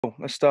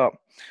Let's start.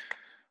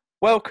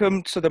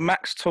 Welcome to the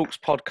MaxTalks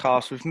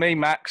Podcast with me,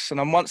 Max, and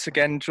I'm once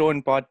again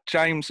joined by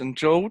James and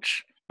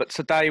George. But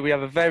today we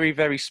have a very,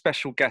 very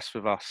special guest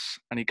with us,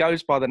 and he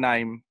goes by the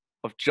name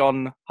of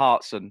John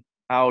Hartson.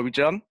 How are we,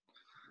 John?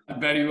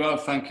 Very well,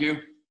 thank you.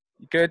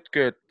 Good.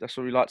 That's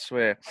what we like to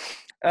hear.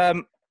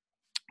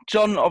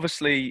 John,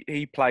 obviously,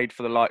 he played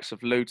for the likes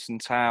of Luton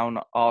Town,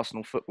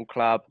 Arsenal Football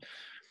Club,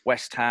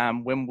 West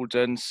Ham,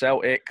 Wimbledon,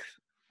 Celtic,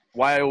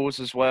 Wales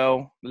as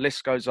well. The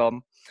list goes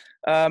on.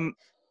 I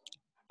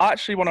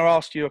actually want to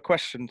ask you a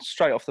question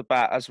straight off the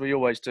bat, as we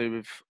always do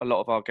with a lot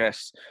of our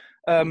guests.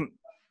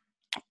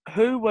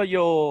 Who were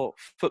your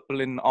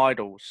footballing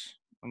idols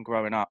when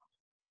growing up?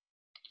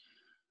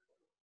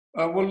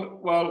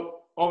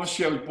 Well,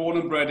 obviously I was born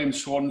and bred in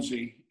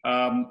Swansea,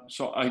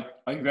 so I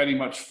very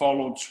much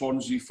followed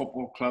Swansea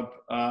Football Club.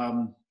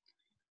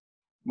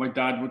 My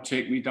dad would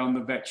take me down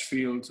the Vetch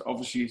Field.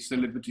 Obviously it's the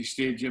Liberty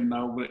Stadium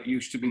now, but it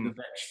used to be the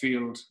Vetch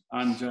Field,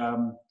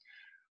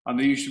 and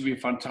there used to be a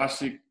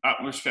fantastic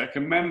atmosphere. I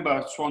can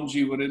remember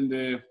Swansea were in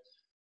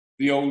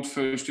the old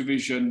First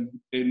Division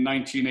in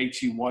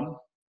 1981,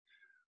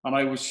 and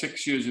I was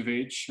 6 years of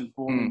age, and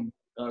born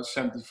in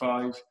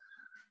 75.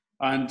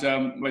 And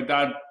my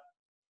dad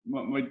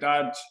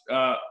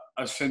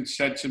has since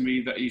said to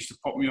me that he used to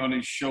put me on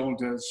his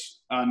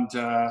shoulders,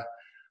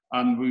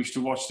 and we used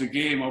to watch the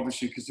game,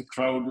 obviously, because the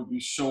crowd would be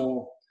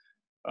so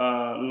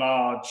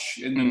large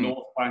in the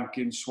North Bank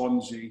in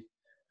Swansea.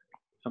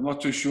 I'm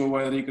not too sure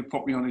whether he could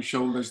put me on his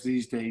shoulders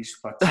these days,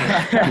 but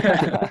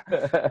that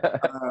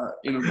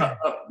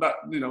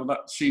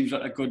seems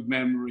like a good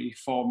memory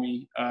for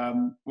me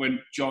when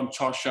John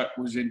Toshak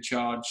was in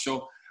charge.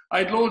 So I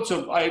had loads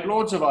of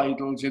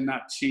idols in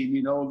that team.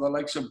 You know, the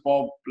likes of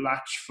Bob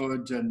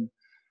Latchford and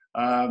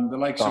the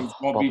likes of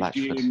Bobby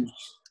James,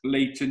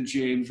 Leighton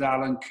James,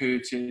 Alan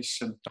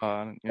Curtis, and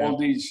all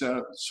these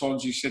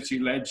Swansea City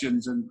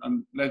legends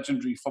and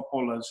legendary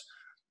footballers.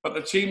 But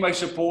the team I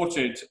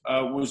supported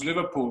was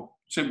Liverpool,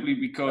 simply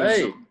because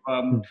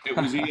it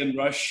was Ian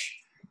Rush,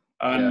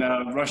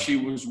 and Rushy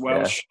was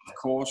Welsh, of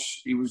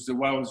course. He was the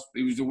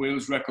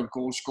Wales record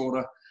goal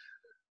scorer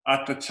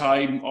at the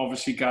time.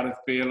 Obviously, Gareth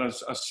Bale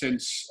has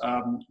since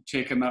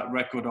taken that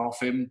record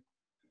off him.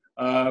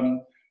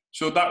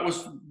 So that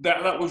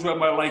was where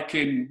my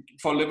liking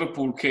for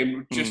Liverpool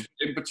came, just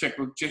in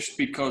particular, just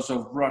because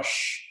of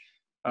Rush.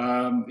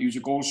 He was a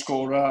goal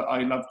scorer.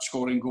 I loved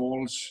scoring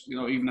goals,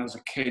 even as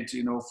a kid,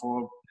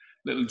 for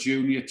little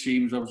junior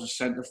teams. I was a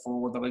centre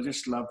forward that I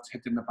just loved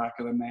hitting the back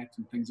of the net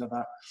and things like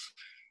that.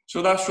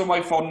 So that's where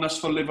my fondness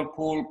for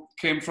Liverpool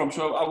came from.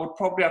 So I would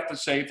probably have to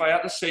say, if I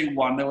had to say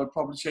one, I would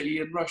probably say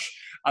Ian Rush.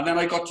 And then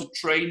I got to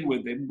train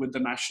with him, with the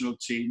national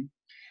team.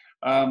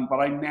 But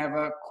I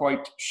never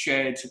quite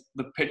shared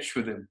the pitch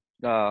with him.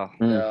 I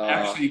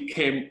actually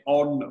came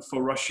on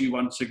for Rushy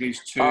once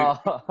against Turkey.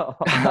 No.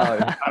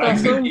 And I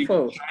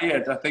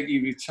think he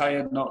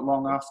retired not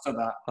long after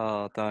that.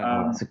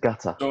 That's a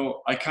gutter.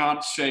 So I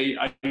can't say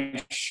I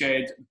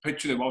shared the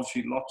pitch with him,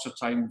 obviously lots of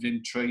times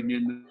in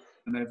training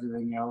and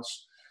everything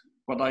else.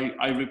 But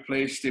I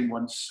replaced him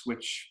once,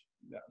 which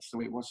that's the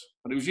way it was.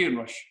 But it was Ian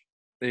Rush.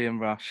 Ian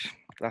Rush.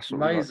 That's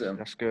what amazing.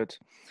 That's good.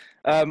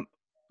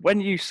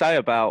 When you say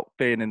about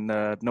being in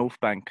the North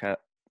Bank at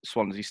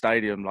Swansea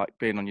Stadium, like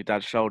being on your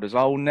dad's shoulders,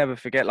 I'll never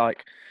forget,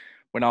 like,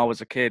 when I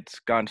was a kid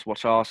going to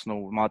watch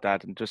Arsenal with my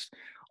dad, and just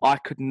I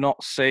could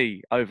not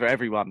see over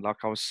everyone.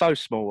 Like, I was so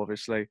small,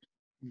 obviously.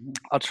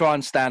 I'd try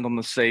and stand on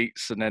the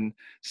seats and then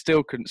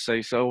still couldn't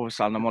see, so all of a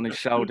sudden I'm on his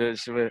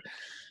shoulders.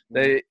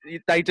 They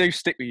do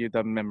stick with you,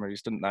 them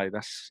memories, don't they?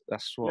 That's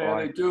what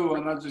they do.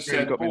 And as I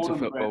said, got me into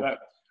football.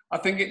 I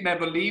think it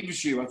never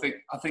leaves you. I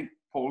think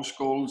Paul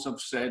Scholes have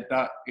said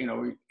that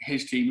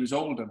his team is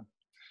Oldham.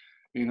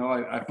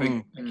 I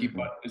think Nicky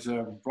Butt is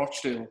a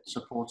Rochdale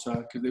supporter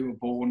because they were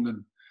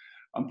born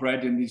and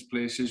bred in these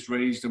places,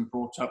 raised and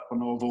brought up,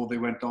 and although they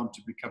went on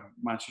to become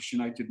Manchester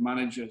United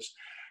managers,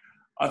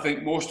 I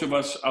think most of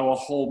us, our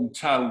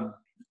hometown,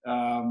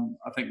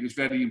 I think is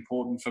very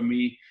important for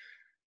me,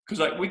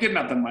 because we didn't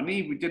have the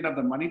money. We didn't have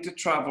the money to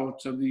travel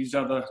to these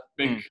other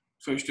big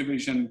First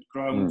Division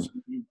grounds.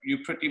 You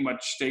pretty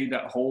much stayed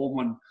at home,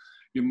 and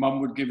your mum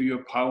would give you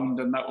 £1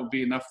 and that would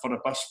be enough for a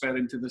bus fare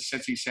into the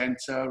city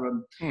centre,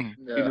 and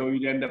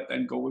you'd end up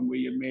then going with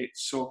your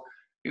mates. So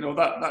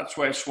that's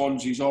where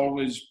Swansea's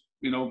always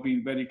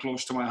been very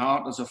close to my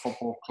heart as a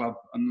football club,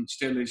 and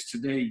still is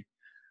today.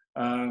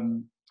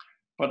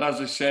 But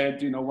as I said,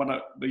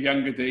 the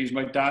younger days,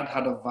 my dad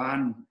had a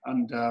van,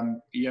 and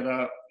he had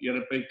a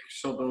big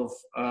sort of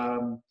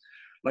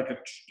like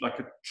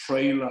a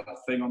trailer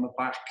thing on the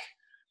back.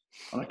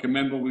 And I can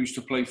remember we used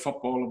to play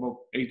football about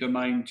 8 or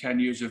 9, 10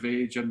 years of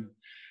age, and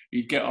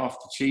he'd get off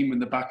the team in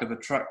the back of the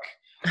truck.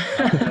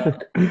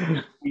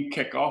 We'd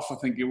kick off, I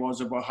think it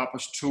was about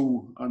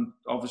 2:30, and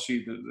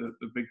obviously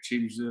the big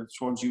teams, the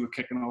Swansea were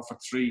kicking off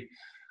at 3,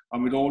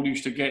 and we'd all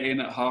used to get in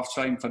at half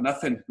time for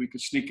nothing. We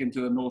could sneak into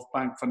the North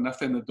Bank for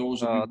nothing. The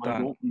doors would be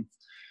wide open,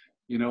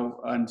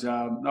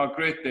 and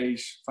great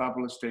days,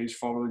 fabulous days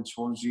following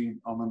Swansea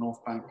on the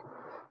North Bank.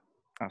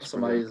 That's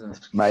amazing.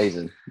 It's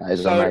amazing. That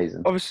is So,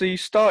 amazing. obviously, you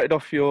started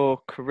off your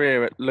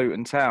career at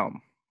Luton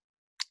Town.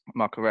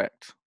 Am I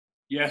correct?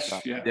 Yes,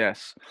 yeah.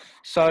 Yes.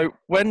 So,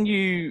 when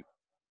you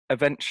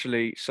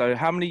eventually, so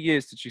how many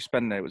years did you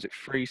spend there? Was it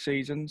 3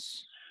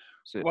 seasons?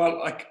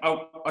 Well,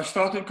 I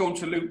started going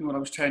to Luton when I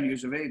was 10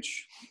 years of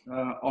age,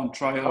 on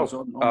trials,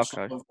 on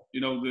sort of,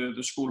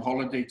 the school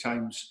holiday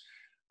times.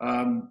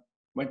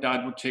 My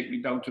dad would take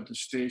me down to the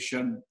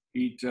station.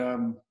 He'd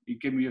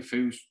give me a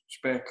few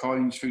spare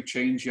coins, few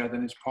change he had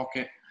in his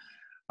pocket.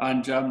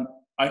 And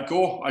I'd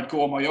go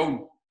on my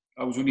own.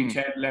 I was only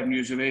 10, 11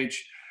 years of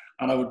age.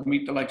 And I would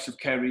meet the likes of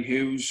Kerry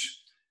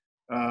Hughes,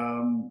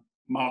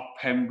 Mark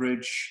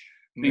Pembridge.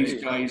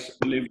 These guys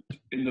lived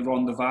in the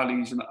Rhondda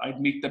Valleys, and I'd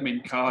meet them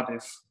in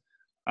Cardiff.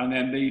 And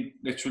then they'd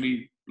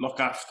literally look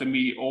after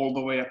me all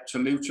the way up to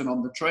Luton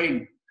on the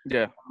train.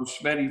 Yeah. I was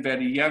very,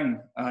 very young.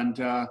 And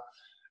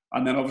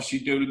then obviously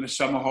during the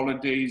summer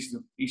holidays,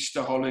 the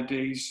Easter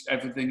holidays,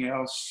 everything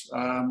else,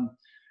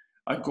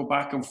 I'd go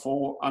back and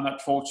forth. And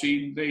at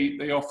 14,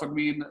 they offered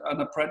me an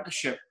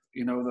apprenticeship.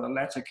 The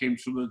letter came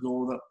through the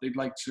door that they'd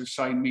like to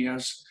sign me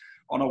as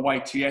on a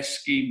YTS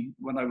scheme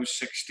when I was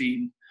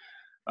 16.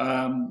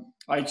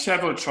 I had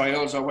several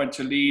trials. I went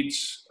to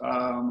Leeds.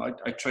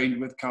 I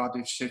trained with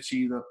Cardiff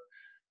City.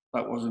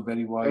 That wasn't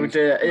very wise. Oh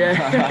dear,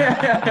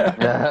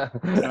 yeah.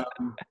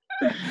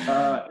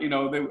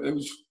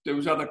 There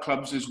was other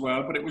clubs as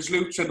well, but it was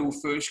Luton who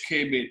first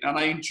came in, and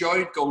I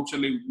enjoyed going to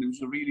Luton. It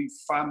was a really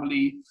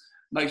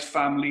nice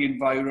family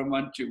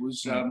environment. It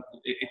was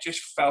it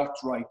just felt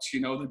right.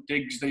 The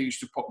digs they used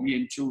to put me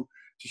into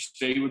to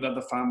stay with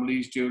other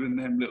families during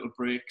them little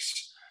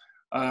breaks.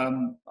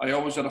 I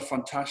always had a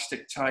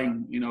fantastic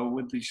time,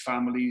 with these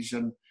families,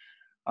 and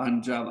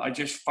I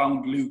just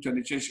found Luton.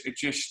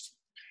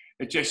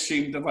 It just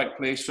seemed the right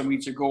place for me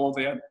to go.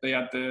 They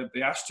had the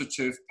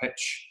AstroTurf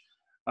pitch,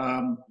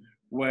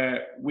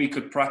 where we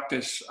could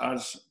practice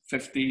as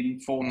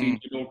 15,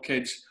 14-year-old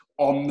kids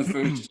on the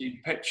first team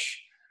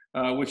pitch,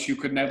 which you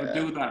could never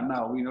do that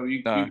now.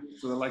 You go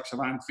to the likes of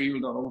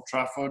Anfield or Old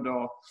Trafford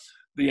or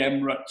the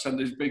Emirates, and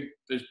there's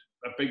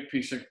a big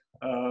piece of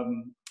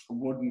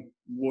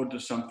wood or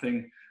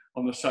something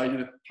on the side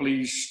of it.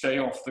 Please stay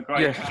off the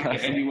ground. Can't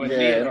get anywhere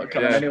near. Not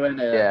coming anywhere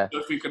near. Yeah. So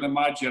if you can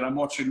imagine, I'm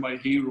watching my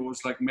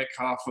heroes like Mick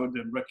Harford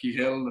and Ricky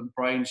Hill and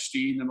Brian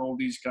Steen and all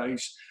these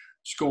guys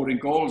scoring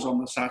goals on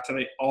the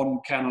Saturday on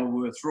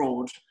Kenilworth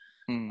Road.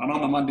 And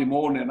on a Monday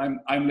morning,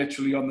 I'm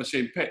literally on the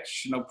same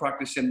pitch,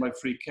 practicing my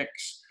free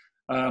kicks.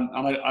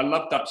 And I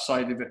love that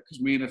side of it,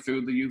 because me and a few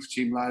of the youth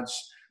team lads,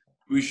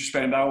 we used to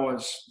spend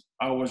hours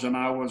and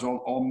hours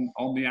on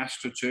the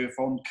AstroTurf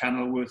on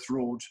Kenilworth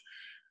Road,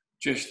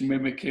 just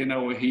mimicking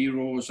our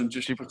heroes and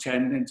just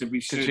pretending to be.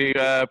 Did you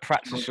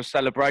practice your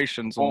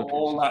celebrations?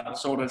 All that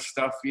sort of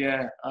stuff,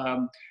 yeah.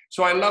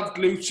 So I loved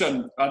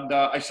Luton, and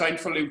I signed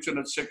for Luton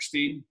at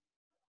 16,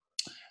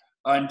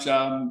 and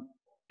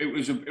it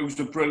was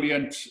a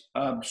brilliant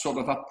sort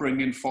of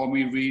upbringing for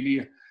me.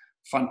 Really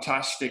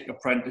fantastic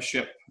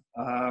apprenticeship.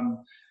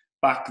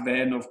 Back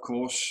then, of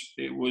course,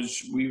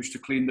 we used to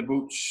clean the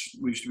boots.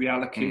 We used to be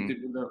allocated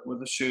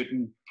with a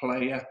certain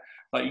player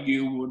that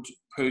you would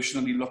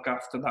personally look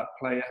after that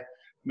player,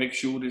 make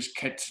sure his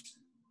kit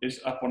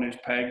is up on his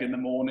peg in the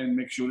morning,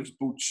 make sure his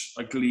boots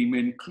are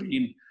gleaming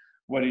clean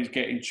when he's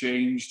getting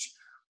changed,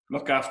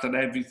 look after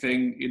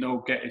everything,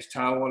 get his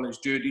towel, his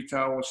dirty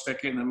towel, stick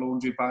it in the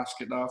laundry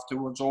basket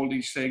afterwards, all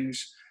these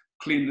things,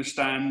 clean the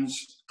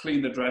stands,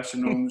 clean the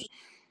dressing rooms.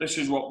 This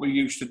is what we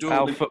used to do.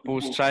 How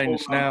football's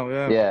changed now,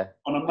 yeah.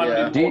 On a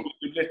Monday morning,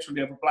 we'd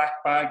literally have a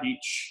black bag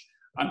each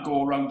and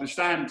go around the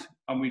stand,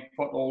 and we'd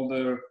put all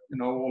the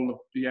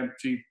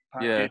empty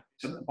packets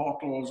and the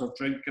bottles of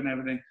drink and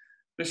everything.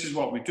 This is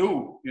what we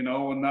do,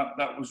 and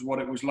that was what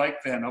it was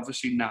like then.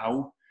 Obviously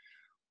now,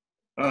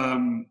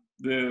 do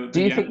you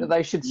think that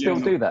they should still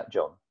do that,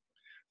 John?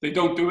 They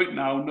don't do it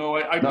now. No,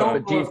 I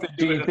don't know if they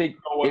do it. Do you think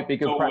it'd be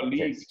good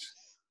practice?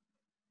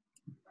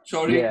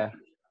 Sorry. Yeah.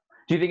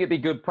 Do you think it'd be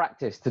good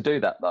practice to do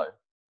that though?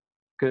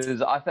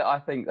 Because I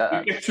think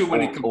that you get too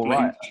many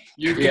complaints.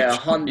 You get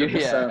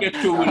 100%. Get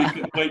too many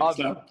complaints.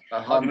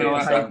 I'm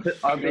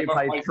being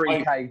paid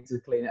 $3,000 to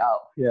clean it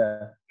up.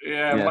 Yeah.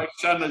 My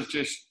son has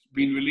just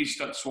been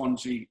released at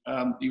Swansea.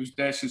 He was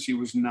there since he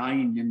was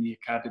 9 in the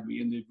academy,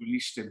 and they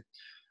released him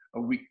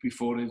a week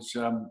before his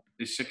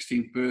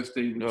 16th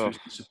birthday, which was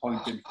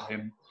disappointing for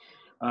him.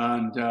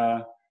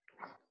 And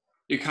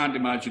you can't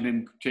imagine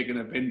him taking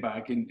a bin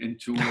bag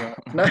into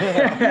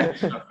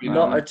stuff,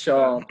 not a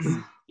chance.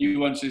 He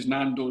wants his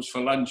Nando's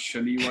for lunch,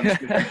 and he wants.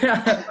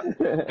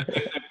 They're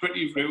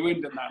pretty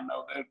ruined in that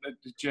now. They're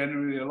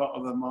generally, a lot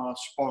of them are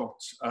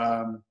spoilt.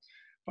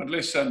 But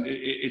listen,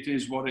 it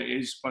is what it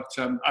is. But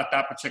at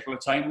that particular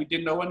time, we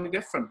didn't know any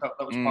different. That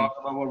was part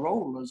of our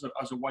role as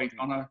a white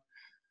on a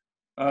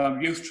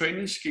youth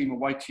training scheme, a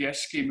YTS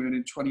scheme,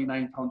 earning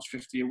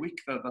 £29.50 a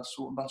week. That's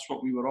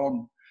what we were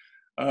on.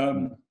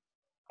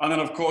 And then,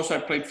 of course, I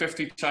played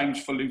 50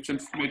 times for Luton,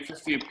 made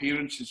 50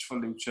 appearances for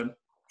Luton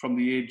from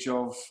the age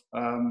of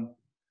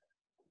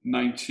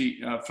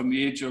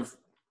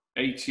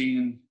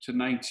 18 to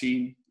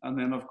 19, and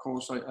then of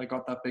course I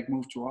got that big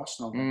move to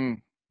Arsenal.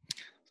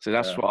 So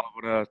that's what I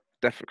would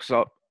definitely,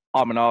 because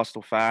I'm an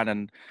Arsenal fan,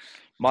 and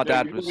my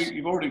dad was.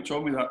 You've already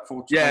told me that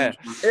 4 times. Yeah,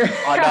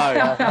 I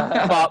know.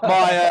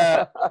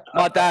 But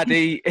my dad,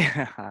 he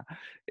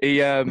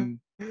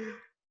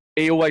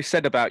always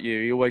said about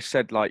you. He always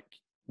said like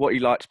what he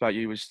liked about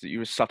you was that you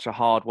were such a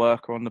hard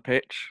worker on the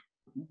pitch,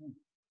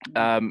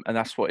 and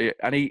that's what.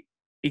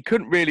 He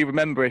couldn't really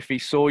remember if he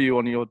saw you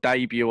on your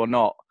debut or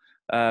not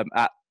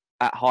at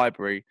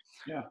Highbury.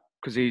 Yeah.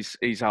 Because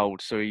he's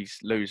old, so he's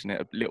losing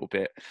it a little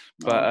bit.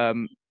 But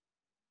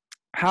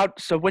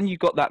so when you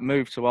got that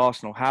move to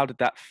Arsenal, how did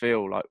that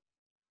feel? Like,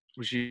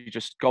 was you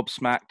just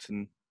gobsmacked?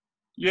 And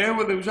yeah,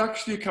 well, there was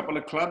actually a couple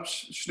of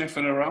clubs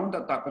sniffing around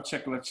at that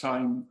particular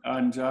time,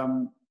 and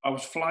I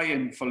was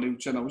flying for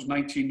Luton. I was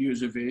 19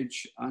 years of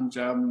age, and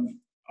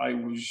I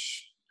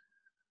was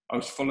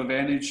full of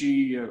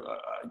energy.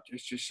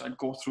 I'd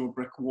go through a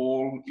brick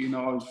wall. You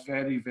know, I was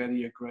very,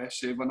 very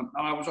aggressive, and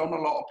I was on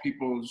a lot of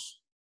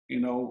people's,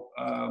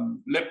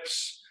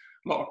 lips,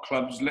 a lot of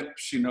clubs'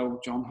 lips. You know,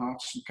 John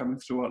Hartson coming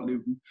through at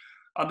Luton.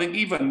 I think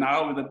even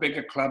now the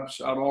bigger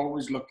clubs are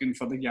always looking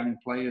for the young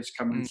players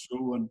coming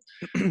through,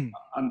 and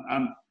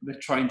they're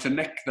trying to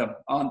nick them,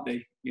 aren't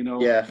they? You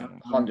know. Yeah,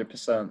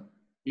 100%.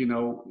 You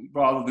know,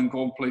 rather than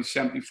go and play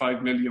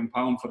 £75 million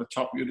for the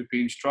top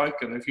European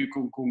striker, if you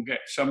can go and get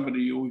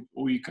somebody who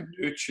you can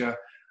nurture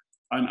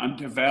and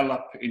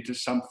develop into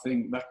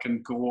something that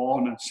can go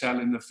on and sell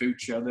in the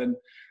future, then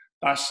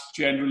that's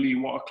generally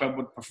what a club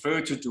would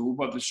prefer to do.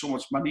 But there's so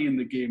much money in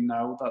the game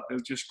now that they'll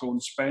just go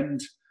and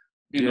spend.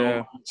 You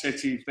know,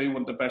 City, if they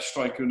want the best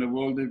striker in the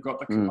world, they've got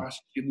the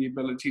capacity and the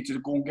ability to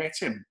go and get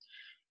him.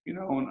 You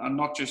know, and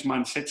not just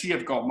Man City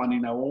have got money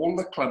now. All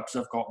the clubs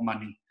have got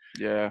money.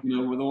 Yeah, you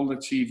know, with all the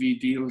TV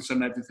deals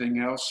and everything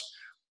else,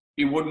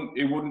 it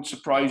wouldn't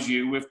surprise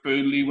you if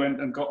Burnley went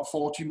and got a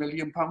 £40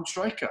 million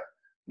striker.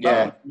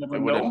 Yeah, never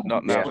know.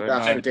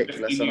 That's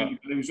ridiculous.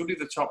 It was only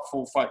the top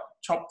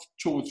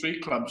 2 or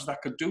 3 clubs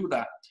that could do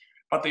that,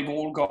 but they've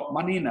all got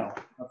money now.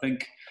 I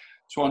think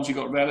Swansea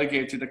got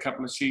relegated a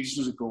couple of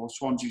seasons ago.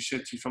 Swansea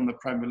City from the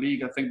Premier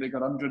League, I think they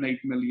got £108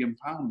 million.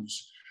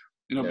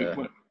 You know,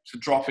 to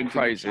drop into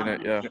crazy, isn't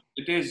it? Yeah,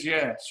 it is.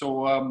 Yeah,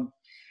 so.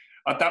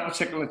 At that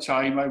particular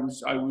time, I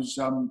was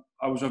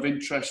of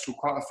interest to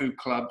quite a few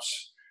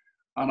clubs,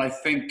 and I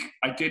think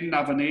I didn't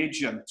have an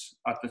agent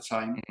at the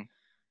time. I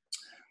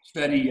was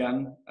very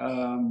young,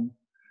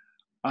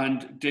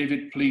 and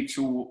David Pleat,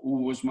 who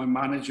was my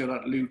manager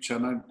at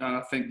Luton, and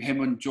I think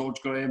him and George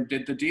Graham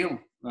did the deal.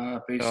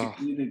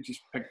 Basically, they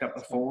just picked up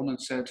the phone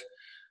and said,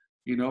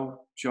 you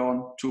know,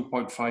 John,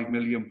 £2.5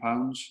 million.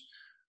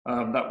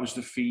 That was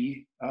the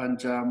fee,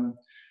 and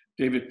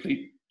David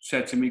Pleat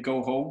said to me,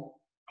 "Go home.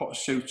 Put a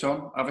suit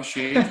on, have a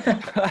shave."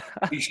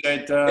 He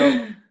said,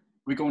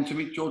 "We're going to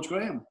meet George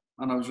Graham."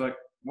 And I was like,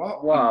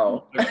 "What?"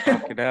 Wow.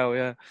 Fucking hell,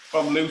 yeah.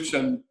 From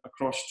Luton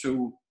across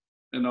to,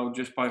 you know,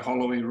 just by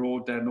Holloway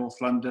Road there, North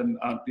London,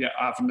 and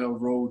Avenel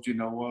Road, you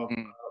know,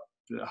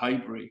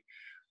 Highbury,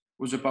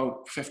 was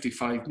about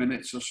 55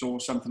 minutes or so,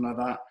 something like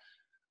that.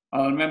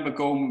 And I remember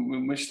going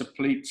with Mr.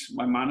 Pleat,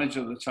 my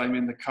manager at the time,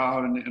 in the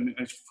car, and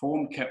his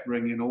phone kept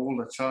ringing all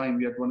the time.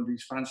 He had one of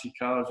these fancy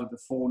cars with the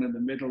phone in the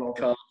middle of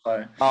it.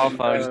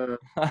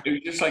 It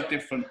was just like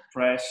different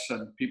press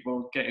and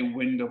people getting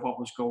wind of what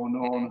was going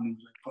on, and he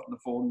was like putting the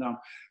phone down.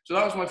 So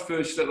that was my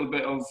first little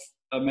bit of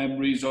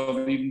memories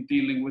of even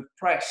dealing with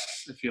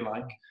press, if you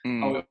like,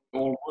 how it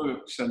all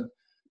works. And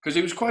because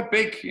it was quite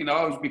big, you know,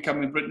 I was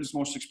becoming Britain's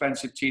most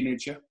expensive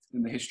teenager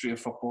in the history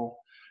of football.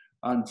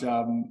 And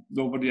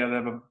nobody had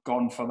ever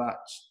gone for that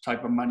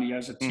type of money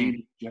as a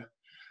teenager.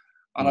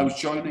 And I was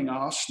joining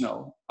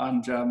Arsenal,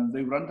 and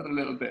they were under a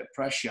little bit of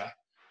pressure.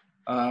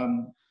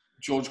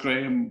 George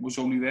Graham was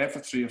only there for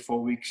 3 or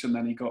 4 weeks, and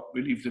then he got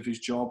relieved of his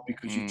job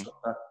because he took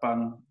that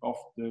ban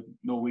off the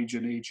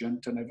Norwegian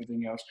agent and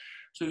everything else.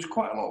 So there was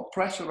quite a lot of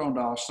pressure around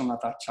Arsenal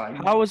at that time.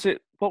 How was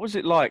it? What was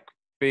it like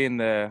being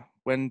there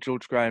when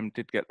George Graham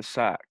did get the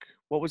sack?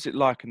 What was it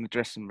like in the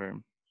dressing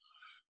room?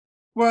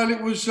 Well,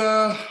 it was...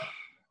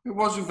 It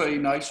wasn't very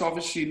nice,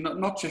 obviously,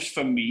 not just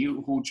for me,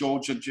 who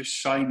George had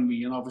just signed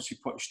me and obviously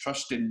put his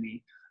trust in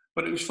me,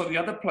 but it was for the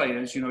other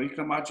players. You know, you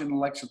can imagine the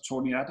likes of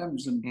Tony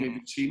Adams and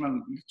David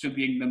Seaman to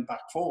the England back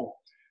four.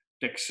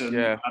 Dixon,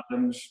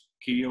 Adams,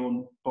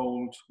 Keown,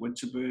 Bold,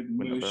 Winterburn,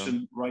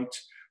 Merson, Wright,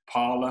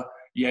 Parler,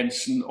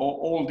 Jensen,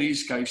 all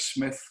these guys,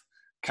 Smith,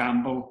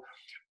 Campbell,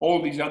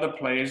 all these other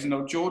players. You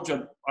know, George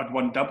had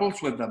won doubles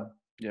with them.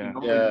 Yeah. You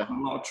know, he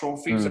won a lot of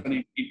trophies,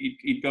 and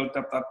he built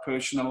up that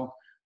personal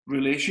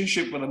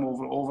relationship with them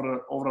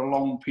over a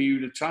long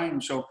period of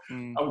time. So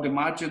I would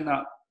imagine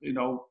that, you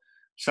know,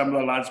 some of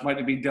the lads might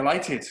have been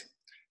delighted.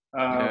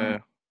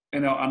 You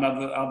know, and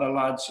other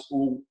lads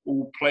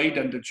who played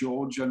under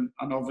George and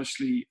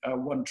obviously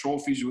won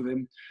trophies with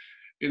him.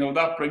 You know,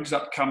 that brings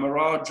that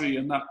camaraderie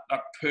and that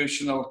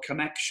personal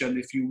connection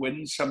if you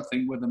win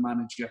something with a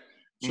manager.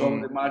 So I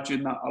would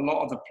imagine that a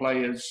lot of the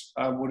players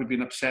would have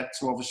been upset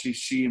to obviously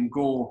see him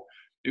go.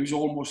 It was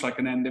almost like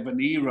an end of an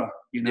era,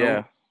 you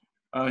know.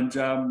 And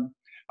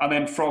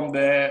then from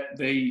there,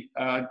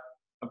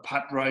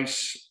 Pat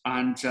Rice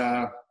and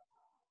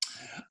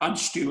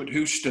Stuart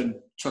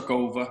Houston took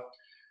over.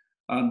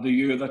 And the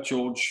year that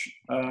George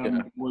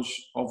was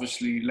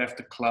obviously left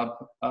the club,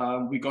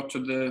 we got to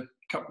the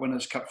Cup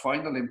Winners' Cup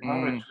final in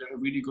Paris. We had a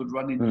really good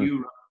run in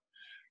Europe.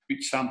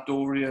 Beat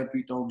Sampdoria,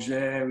 beat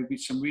Auxerre, we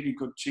beat some really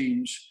good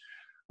teams.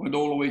 Went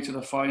all the way to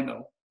the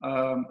final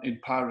in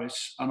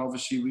Paris, and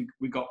obviously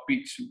we got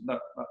beat.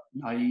 That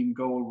Naeem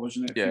goal,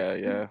 wasn't it?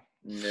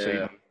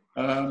 Yeah.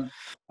 And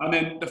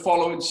then the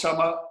following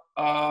summer,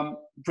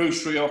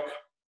 Bruce Rioch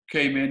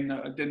came in.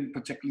 I didn't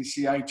particularly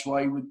see eye to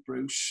eye with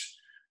Bruce.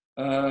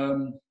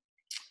 And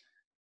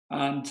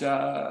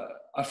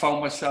I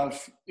found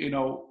myself,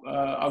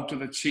 out of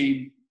the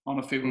team on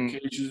a few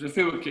occasions. A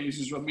few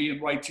occasions when me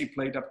and Whitey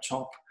played up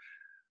top.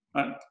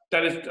 And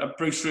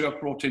Bruce Rioch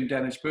brought in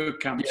Dennis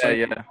Bergkamp.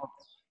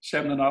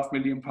 £7.5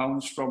 million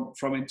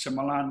from Inter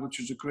Milan, which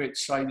was a great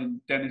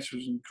signing. Dennis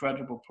was an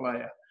incredible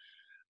player.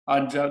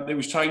 And there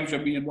was times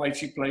when me and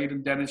Whitey played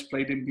and Dennis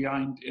played in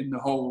behind in the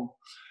hole.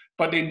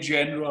 But in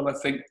general, I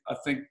think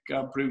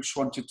Bruce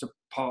wanted to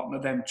partner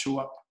them two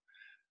up.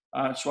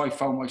 So I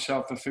found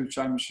myself a few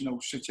times,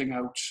 sitting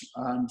out,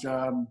 and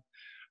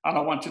I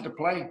wanted to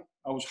play.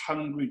 I was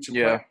hungry to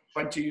play.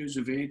 20 years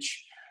of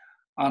age,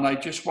 and I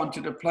just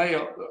wanted to play.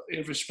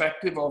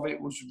 Irrespective of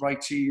it, was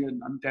Whitey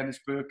and Dennis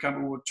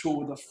Bergkamp, who were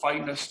two of the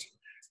finest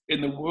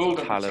in the world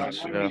at the time.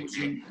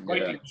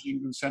 Whitey was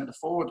England centre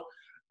forward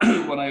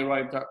when I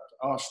arrived at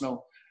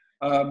Arsenal.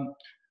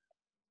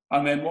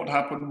 And then what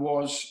happened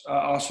was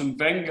Arsene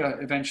Wenger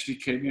eventually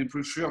came in.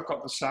 Bruce Rioch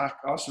got the sack.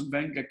 Arsene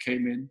Wenger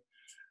came in.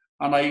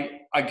 And I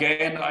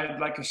had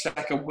like a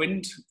second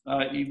wind.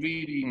 He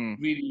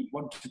really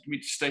wanted me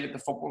to stay at the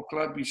football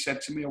club. He said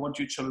to me, I want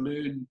you to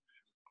learn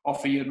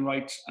off Ian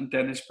Wright and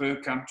Dennis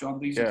Bergkamp, John.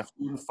 These are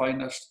two of the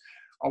finest.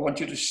 I want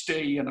you to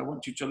stay and I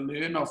want you to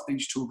learn off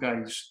these two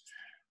guys.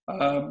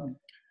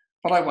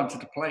 But I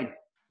wanted to play.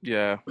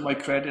 Yeah. To my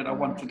credit, I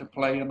wanted to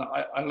play. And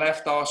I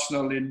left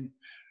Arsenal in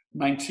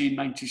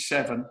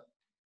 1997.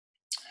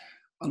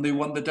 And they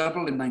won the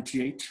double in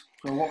 98.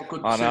 So what a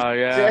good decision. I know,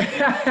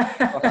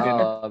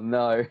 yeah. Oh,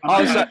 no.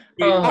 I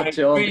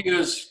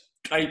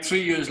had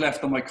 3 years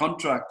left on my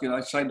contract.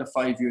 I signed a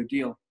 5-year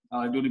deal.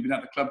 I'd only been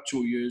at the club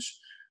 2 years.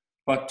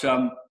 But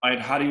I had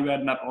Harry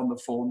Redknapp on the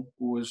phone,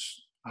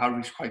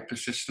 Harry's quite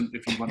persistent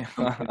if he wanted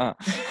to come.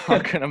 I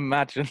can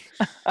imagine.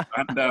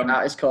 And,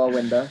 out his car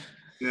window.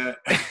 Yeah.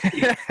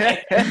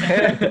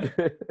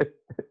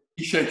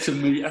 He said to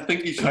me, I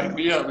think he signed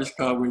me out of his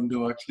car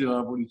window, actually.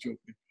 I'm only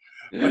joking.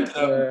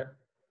 But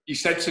he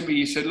said to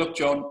me, look,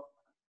 John,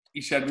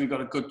 he said, we've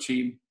got a good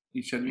team.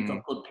 He said, we've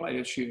got good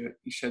players here.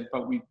 He said,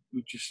 but we're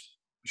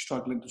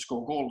struggling to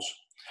score goals.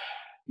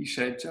 He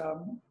said,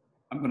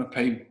 I'm going to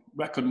pay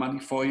record money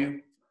for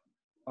you.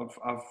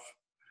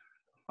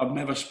 I've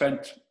never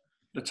spent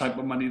the type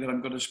of money that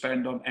I'm going to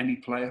spend on any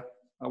player.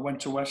 I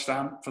went to West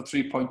Ham for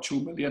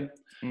 3.2 million.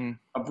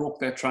 I broke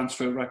their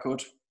transfer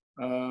record.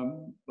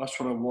 That's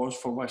what I was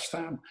for West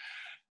Ham.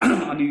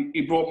 And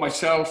he brought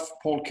myself,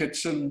 Paul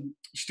Kitson,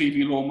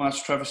 Stevie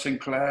Lomas, Trevor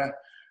Sinclair.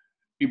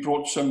 He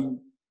brought some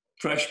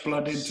fresh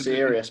blood into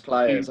serious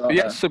players. He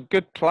had some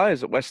good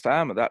players at West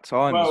Ham at that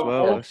time as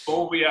well.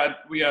 Also, we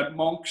had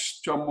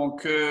Monks, John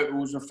Moncur, who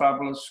was a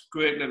fabulous,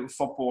 great little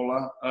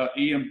footballer.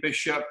 Ian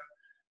Bishop.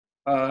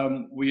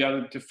 We had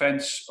a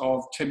defence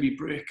of Timmy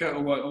Breaker,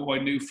 who I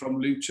knew from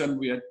Luton.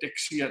 We had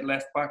Dixie at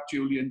left back,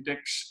 Julian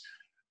Dix.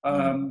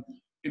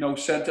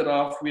 Centre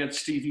half, we had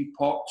Stevie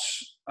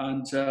Potts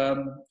and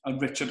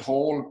Richard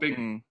Hall, big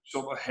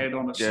sort of head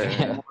on a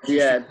stick.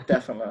 Yeah,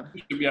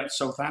 definitely. We had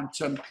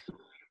Southampton.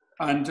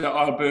 And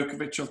Al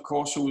Berkovic, of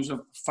course, who was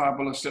a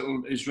fabulous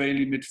little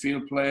Israeli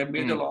midfield player,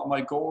 made a lot of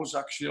my goals,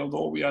 actually,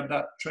 although we had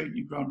that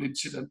training ground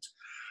incident,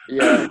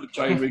 which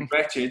I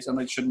regretted, and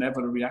I should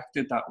never have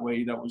reacted that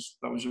way. That was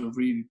a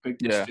really big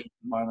mistake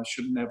of mine. I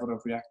should never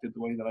have reacted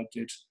the way that I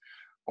did,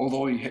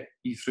 although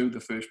he threw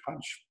the first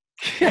punch.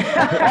 He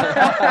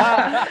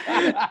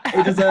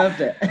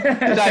deserved it.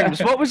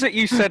 James, what was it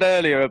you said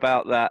earlier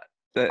about that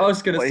I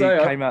was going to say,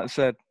 he came out and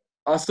said.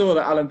 I saw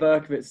that Alan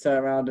Berkovic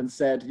turned around and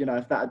said,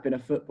 if that had been a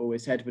football,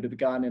 his head would have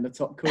gone in the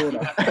top corner.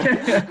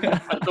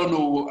 I don't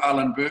know who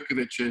Alan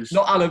Berkovic is.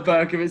 Not Alan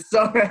Berkovic,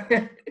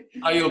 sorry.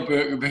 Ayel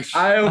Berkovic.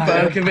 Ayel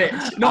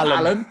Berkovic. Not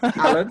Alan.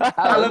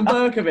 Alan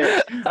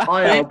Berkovic.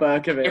 Ayel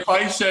Berkovic. If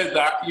I said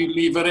that, you'd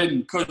leave it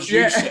in, because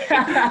you said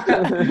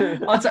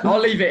it. I'll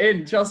leave it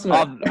in, trust me.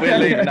 We're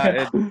leaving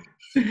that in.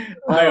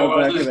 No,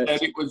 as I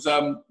said, it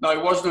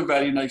wasn't a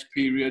very nice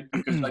period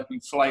because I'd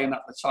been flying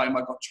at the time.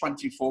 I got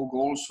 24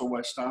 goals for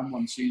West Ham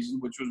one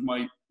season, which was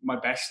my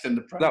best in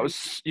the Premier. That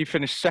was, you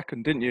finished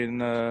second, didn't you?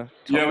 I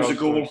was a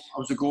goal. I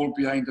was a goal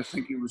behind. I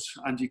think it was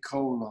Andy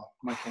Cole or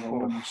Michael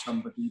Owen or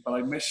somebody. But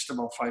I missed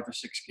about 5 or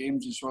 6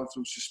 games as well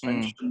through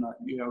suspension that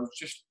year. I was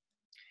just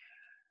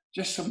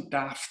some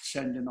daft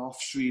sending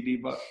offs, really.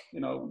 But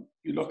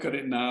you look at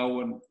it now,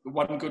 and the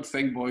one good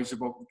thing, boys,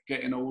 about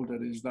getting older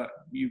is that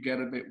you get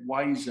a bit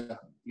wiser.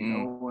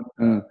 And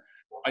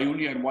I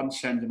only had one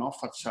sending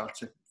off at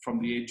Celtic from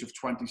the age of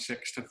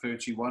 26 to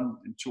 31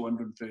 in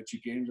 230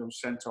 games. I was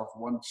sent off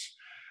once.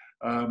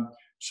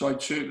 So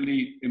I'd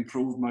certainly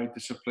improved my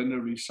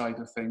disciplinary side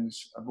of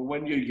things. But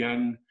when you're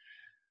young,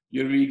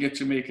 you're eager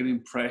to make an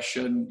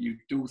impression. You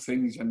do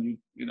things and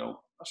you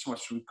know, not so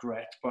much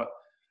regret, but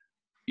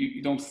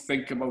you don't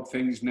think about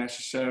things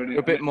necessarily.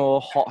 You're a bit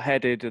more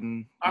hot-headed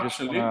and...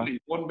 Absolutely,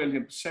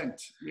 1,000,000%.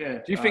 Yeah.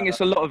 Do you think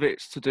it's a lot of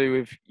it's to do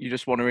with you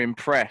just want to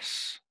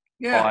impress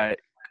by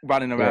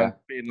running around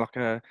being like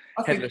a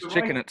headless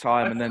chicken at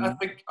time?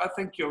 I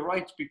think you're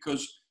right,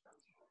 because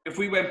if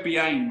we went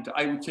behind,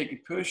 I would take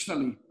it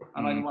personally,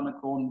 and I'd want to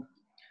go and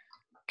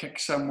kick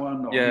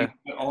someone or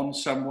on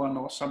someone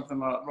or something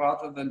like that,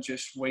 rather than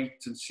just wait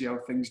and see how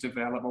things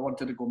develop. I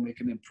wanted to go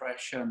make an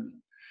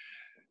impression,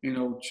 you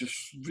know,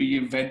 just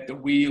reinvent the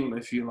wheel,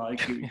 if you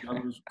like. I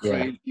was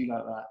crazy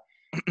like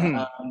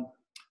that.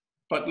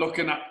 But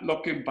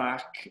looking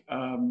back,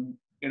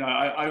 you know,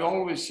 I've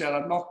always said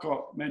I've not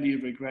got many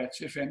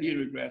regrets, if any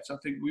regrets. I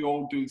think we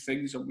all do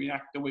things and we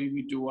act the way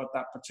we do at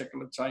that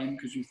particular time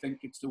because we think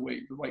it's the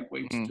right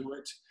way to do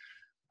it.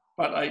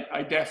 But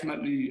I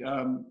definitely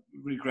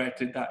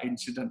regretted that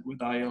incident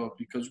with Isle,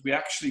 because we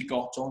actually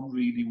got on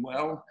really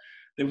well.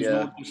 There was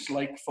no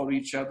dislike for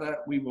each other.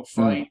 We were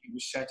fine. He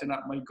was setting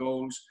up my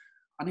goals,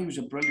 and he was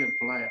a brilliant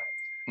player.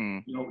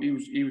 You know,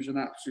 he was an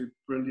absolute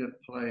brilliant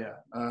player.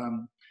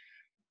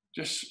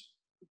 Just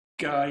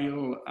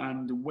guile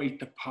and weight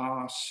to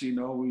pass. You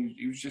know,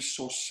 he was just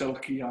so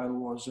silky. Isle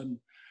was, and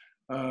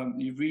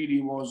he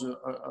really was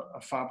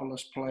a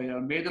fabulous player.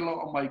 Made a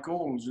lot of my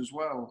goals as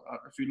well.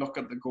 If you look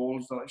at the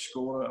goals that I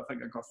scored, I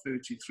think I got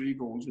 33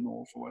 goals in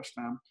all for West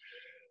Ham.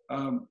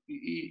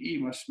 He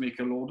must make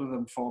a load of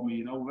them for me,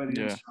 you know, very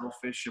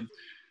selfish. And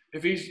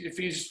if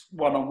he's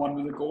one-on-one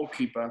with the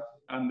goalkeeper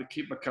and the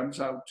keeper comes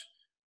out,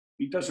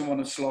 he doesn't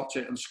want to slot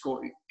it and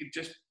score. He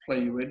just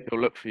play you in. He'll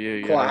look for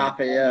you. Quite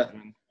happy,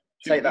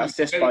 take that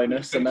assist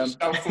bonus and then...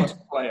 Selfless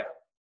player.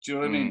 Do you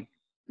know what I mean?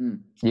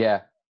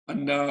 Yeah.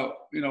 And,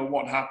 you know,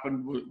 what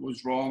happened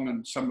was wrong,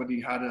 and somebody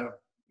had a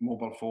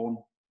mobile phone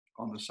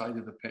on the side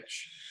of the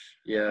pitch.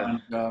 Yeah.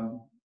 And,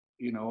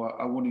 you know,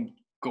 I wouldn't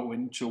go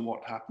into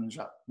what happens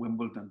at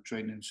Wimbledon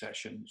training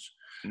sessions.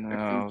 No. If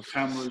there's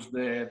cameras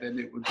there, then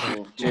it would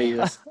Oh,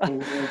 Jesus.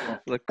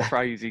 The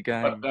crazy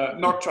game. But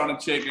not trying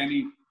to take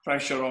any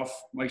pressure off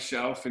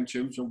myself in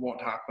terms of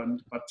what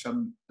happened, but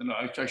you know,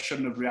 I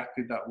shouldn't have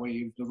reacted that way.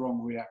 It was the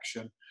wrong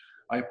reaction.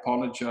 I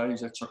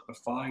apologise. I took the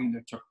fine.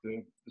 I took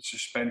the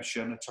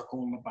suspension. I took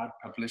all the bad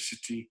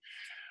publicity.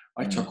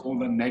 I took all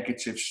the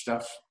negative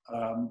stuff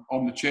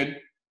on the chin.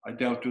 I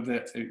dealt with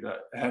it.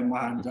 I held my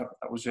hand up.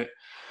 That was it.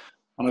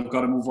 And I've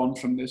got to move on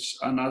from this.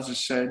 And as I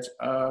said,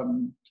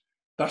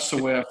 that's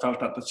the way I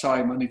felt at the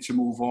time. I need to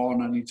move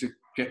on. I need to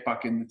get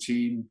back in the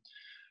team.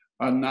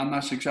 And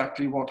that's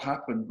exactly what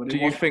happened. But do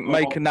you think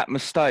making that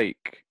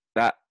mistake,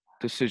 that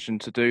decision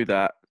to do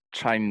that,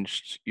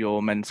 changed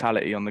your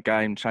mentality on the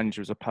game, changed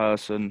you as a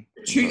person?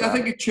 I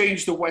think it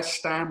changed the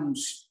West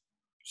Ham's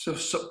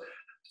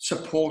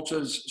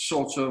supporters'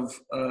 sort of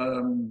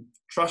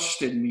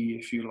trust in me,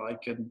 if you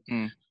like,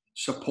 and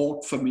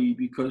support for me,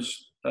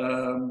 because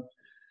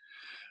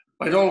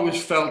I'd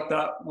always felt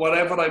that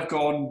whatever I've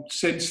gone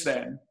since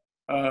then,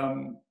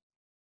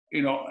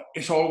 you know,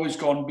 it's always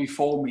gone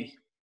before me.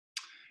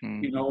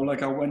 You know,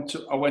 like I went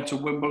to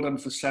Wimbledon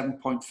for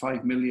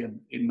 7.5 million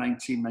in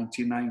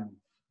 1999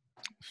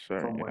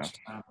 from West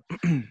Ham.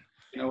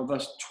 You know,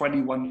 that's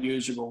 21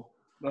 years ago.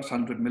 That's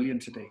 100 million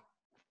today.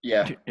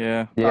 Yeah.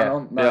 You're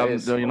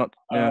not.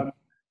 And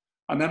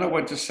then I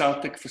went to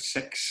Celtic for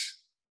 6.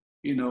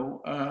 You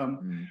know,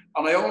 and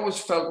I always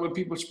felt when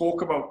people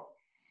spoke about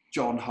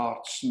John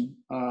Hartson,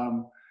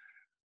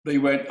 they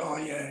went, "Oh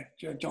yeah,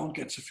 John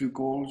gets a few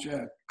goals.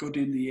 Yeah, good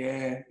in the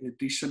air,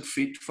 decent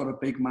feet for a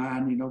big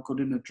man. You know, good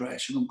in the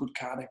dressing room, good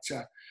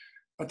character."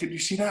 But did you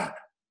see that?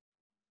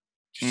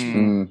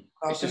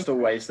 It's just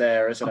always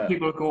there, isn't it?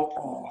 People go,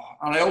 "Oh,"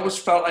 and I always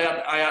felt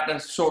I had to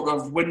sort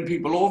of win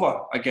people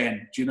over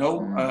again. Do you know?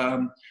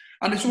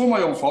 And it's all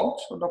my own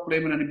fault. I'm not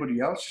blaming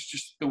anybody else. It's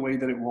just the way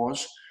that it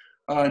was.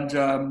 And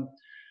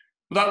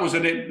that was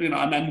an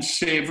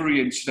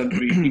unsavoury incident,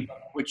 really,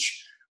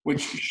 which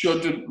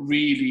shouldn't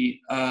really.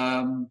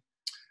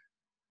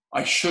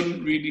 I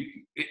shouldn't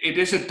really. It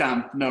is a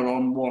dampener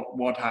on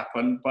what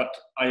happened, but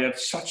I had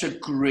such a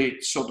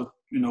great sort of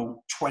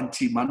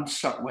 20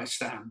 months at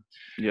West Ham.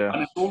 Yeah.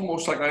 And it's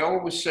almost like, I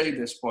always say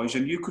this, boys,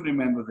 and you can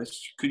remember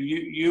this.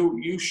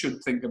 You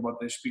should think about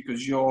this,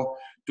 because you're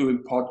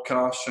doing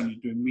podcasts and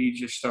you're doing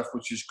media stuff,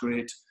 which is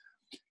great.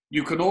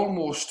 You can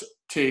almost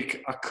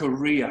take a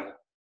career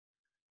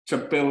to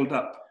build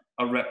up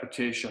a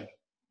reputation,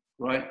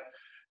 right?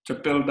 To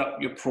build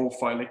up your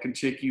profile. It can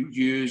take you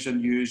years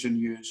and years and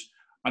years,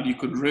 and you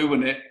could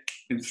ruin it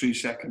in 3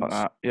 seconds.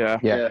 Yeah.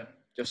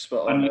 Just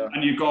spot on.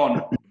 And you're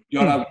gone.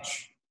 You're out.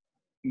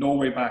 No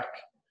way back.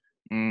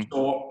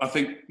 So I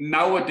think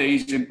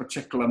nowadays, in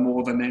particular,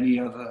 more than any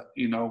other,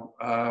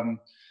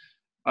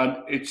 And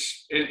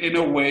it's, in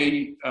a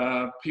way,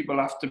 people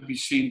have to be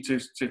seen to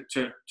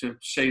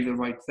say the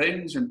right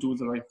things and do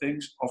the right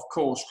things, of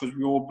course, because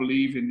we all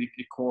believe in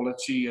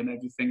equality and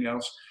everything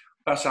else.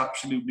 That's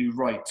absolutely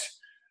right.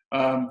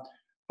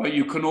 But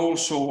you can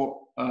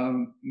also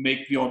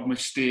make the odd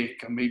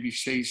mistake and maybe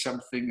say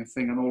something,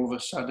 and all of a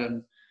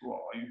sudden,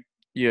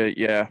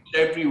 yeah,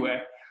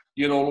 everywhere.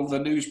 You're all over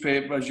the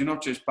newspapers. You're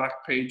not just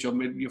back page or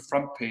maybe your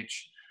front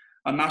page.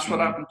 And that's what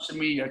happened to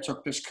me. I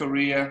took this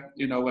career,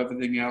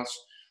 everything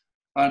else.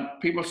 And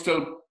people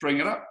still bring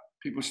it up.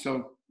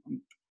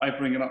 I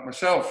bring it up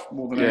myself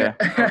more than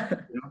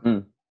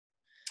anyone.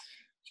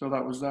 So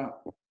that was that.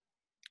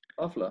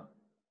 Lovely.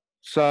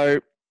 So,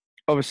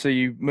 obviously,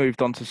 you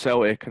moved on to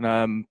Celtic,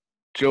 and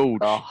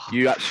George,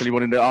 you actually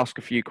wanted to ask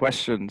a few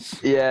questions.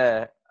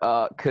 Yeah,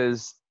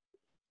 because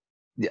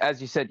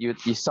as you said, you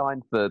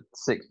signed for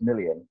 $6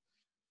 million,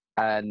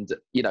 and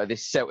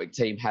this Celtic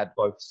team had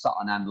both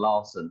Sutton and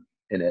Larson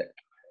in it.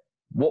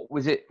 What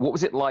was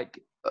it like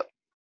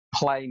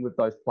playing with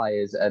those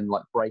players and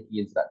like breaking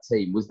into that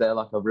team? Was there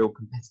like a real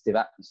competitive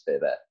atmosphere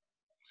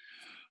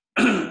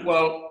there?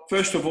 Well,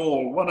 first of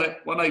all,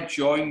 when I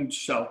joined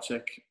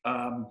Celtic,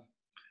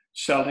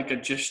 Celtic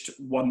had just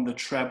won the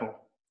treble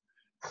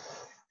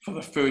for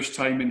the first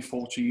time in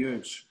 40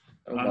 years.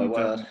 Oh, my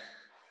word.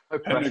 No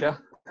pressure.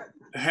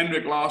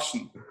 Henrik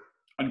Larsson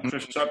and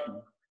Chris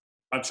Sutton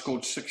had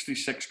scored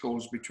 66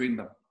 goals between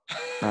them.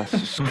 That's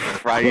just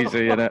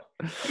crazy, isn't it?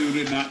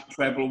 During that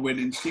treble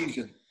winning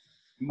season.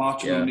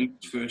 Martin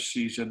O'Neill's first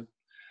season.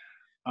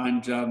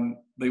 And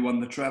they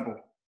won the treble.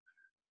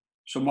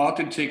 So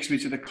Martin takes me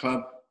to the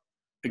club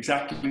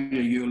exactly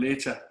a year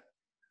later.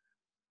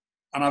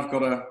 And I've got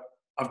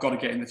to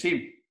get in the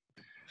team.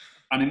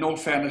 And in all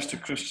fairness to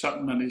Chris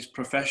Sutton and his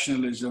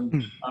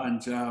professionalism,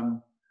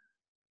 and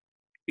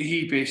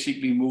he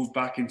basically moved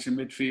back into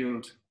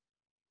midfield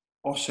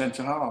or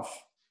centre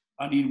half,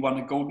 and he won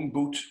a Golden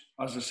Boot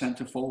as a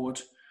centre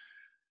forward.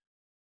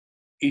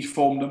 He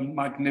formed a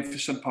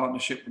magnificent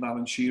partnership with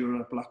Alan Shearer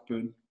at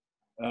Blackburn.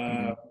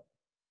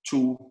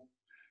 Two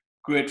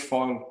great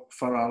foil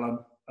for Alan,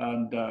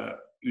 and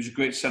he was a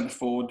great centre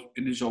forward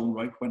in his own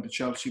right. Went to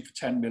Chelsea for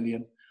 10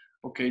 million.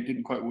 Okay,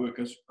 didn't quite work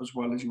as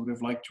well as he would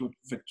have liked to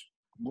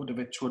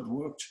have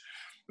worked.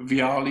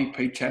 Vialli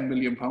paid £10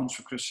 million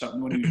for Chris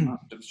Sutton when he was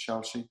managed at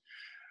Chelsea.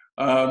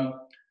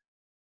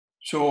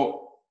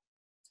 So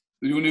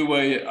the only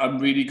way I'm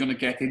really going to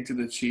get into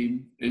the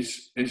team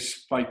is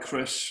by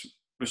Chris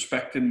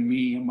respecting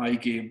me and my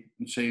game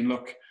and saying,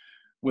 look,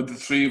 with the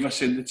three of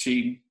us in the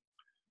team,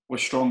 we're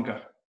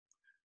stronger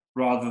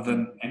rather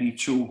than any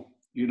two,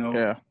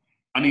 Yeah.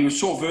 And he was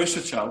so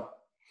versatile,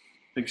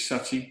 Big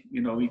Sutty.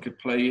 He could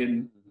play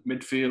in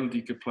midfield,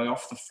 he could play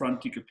off the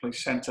front, he could play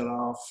centre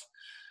half.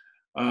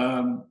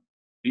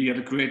 He had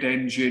a great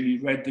engine, he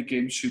read the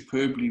game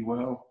superbly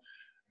well.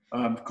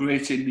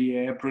 Great in the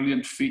air,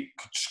 brilliant feet,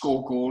 could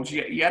score goals.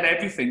 He had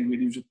everything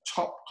really. He was a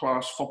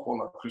top-class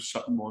footballer, Chris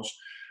Sutton was.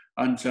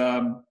 And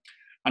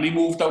he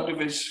moved out of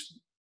his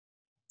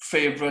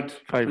favourite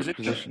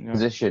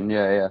position.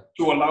 Yeah.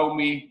 To allow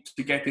me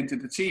to get into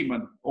the team.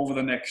 And over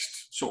the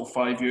next sort of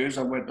 5 years,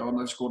 I went on,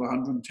 I scored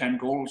 110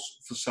 goals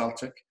for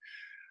Celtic.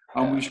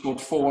 And we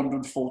scored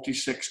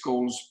 446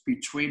 goals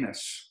between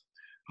us.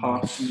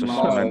 Hartson,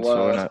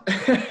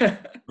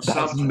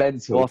 That's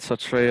mental. What a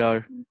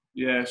trio.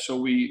 Yeah, so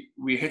we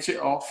hit it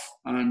off,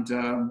 and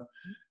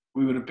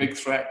we were a big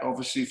threat,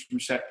 obviously, from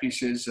set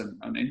pieces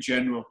and in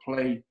general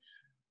play.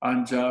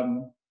 And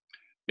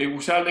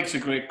Celtic's a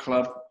great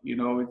club.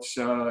 It's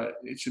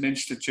an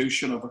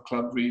institution of a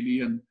club,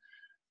 really. And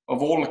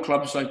of all the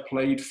clubs I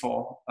played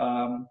for,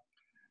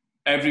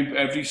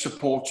 every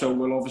supporter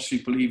will obviously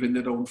believe in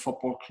their own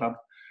football club.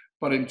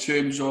 But in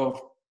terms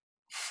of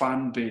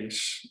fan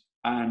base,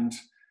 and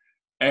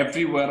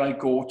everywhere I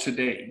go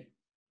today,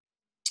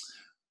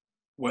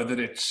 whether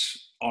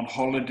it's on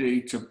holiday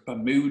to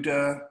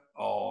Bermuda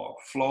or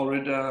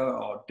Florida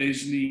or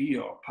Disney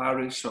or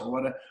Paris or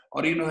whatever,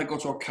 or even if I go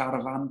to a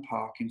caravan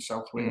park in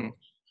South Wales,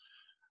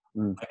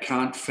 I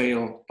can't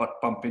fail but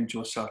bump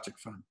into a Celtic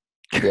fan.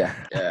 Yeah.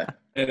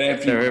 They're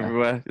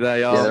everywhere.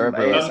 They are. Yeah, they're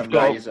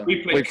everywhere.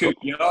 We played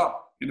QPR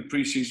in a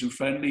pre-season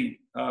friendly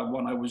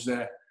when I was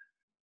there.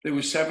 There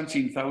was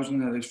 17,000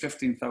 there. There's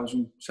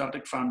 15,000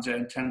 Celtic fans there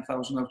and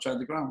 10,000 outside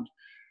the ground.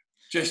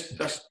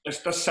 That's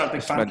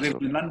Celtic fans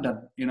living in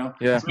London,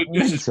 Yeah.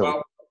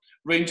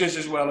 Rangers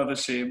as well are the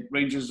same.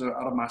 Rangers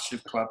are a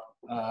massive club.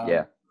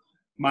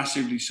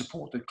 Massively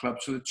supported club.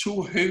 So the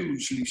two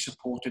hugely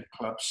supported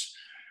clubs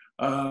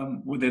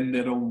within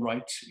their own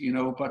right,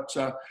 But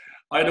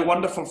I had a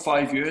wonderful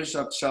 5 years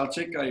at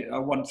Celtic. I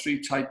won 3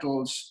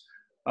 titles,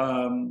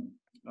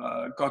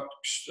 got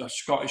a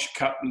Scottish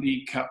Cup,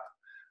 League Cup.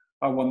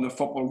 I won the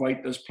Football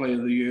Writers Player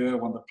of the Year, I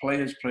won the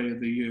Players Player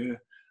of the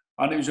Year.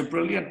 And it was a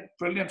brilliant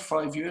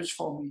 5 years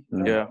for me.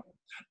 Yeah.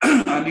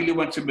 I nearly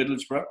went to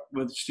Middlesbrough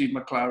with Steve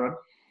McLaren.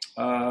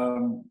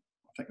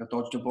 think I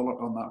dodged a bullet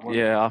on that one.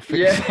 Yeah, I think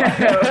Yeah.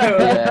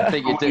 Yeah, I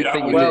think you did.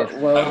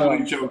 Well I'm only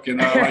done. joking.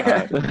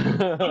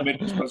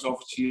 Middlesbrough's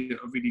obviously a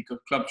really good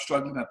club.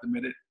 Struggling at the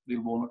minute.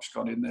 Neil Warnock's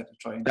gone in there to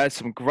try and... There's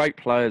some great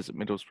players at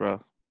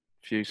Middlesbrough.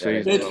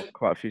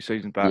 Quite a few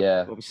seasons back.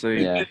 Yeah.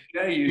 Obviously, Yeah.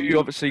 you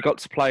obviously got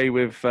to play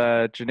with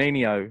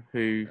Janino,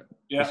 who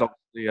Yeah. was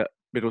obviously at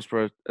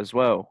Middlesbrough as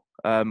well.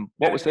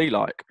 What was he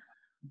like?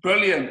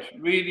 Brilliant,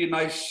 really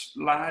nice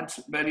lad,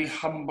 very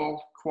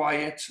humble,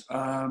 quiet.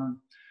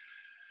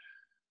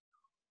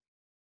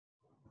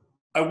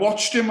 I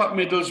watched him at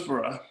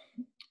Middlesbrough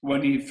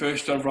when he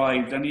first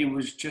arrived, and he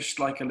was just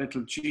like a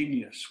little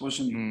genius,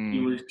 wasn't he?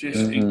 He was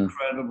just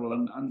incredible.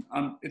 And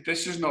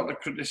this is not a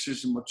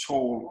criticism at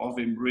all of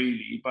him,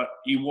 really, but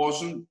he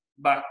wasn't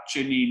that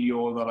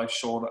Janino that I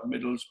saw at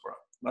Middlesbrough.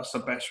 That's the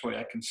best way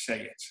I can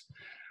say it.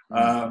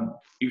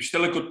 He was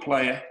still a good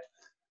player,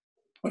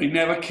 but he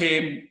never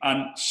came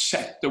and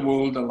set the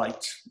world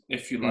alight,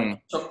 if you like.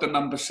 Took the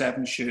number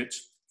 7 shirt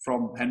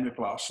from Henrik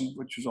Larsson,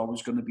 which was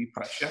always going to be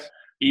pressure,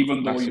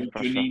 even though you're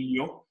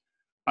Janino,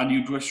 and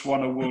you just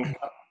won a World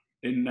Cup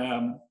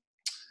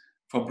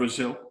for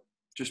Brazil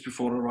just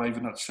before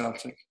arriving at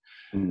Celtic.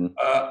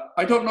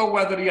 I don't know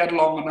whether he had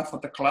long enough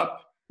at the club,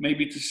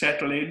 maybe to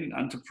settle in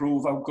and to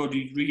prove how good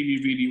he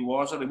really, really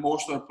was. I think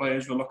most of the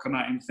players were looking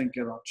at him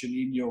thinking, oh,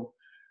 Janino,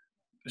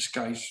 this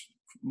guy's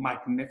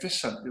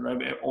magnificent. You know,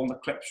 all the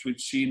clips we'd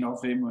seen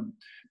of him and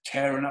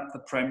tearing up the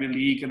Premier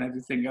League and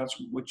everything else,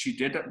 which he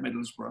did at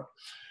Middlesbrough.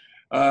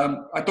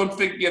 I don't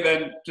think you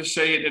then, to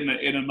say it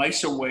in a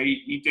nicer way,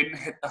 he didn't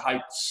hit the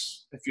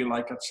heights, if you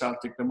like, at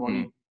Celtic than what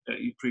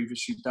he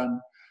previously done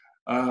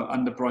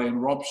under Brian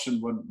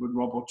Robson when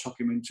Robbo took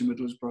him into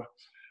Middlesbrough.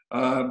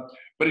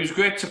 But he was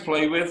great to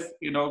play with,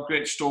 you know,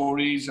 great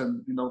stories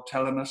and, you know,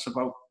 telling us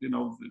about, you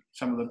know,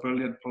 some of the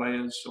brilliant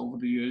players over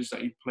the years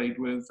that he played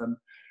with. And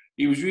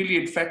he was really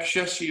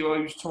infectious. He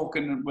was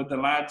talking with the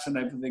lads and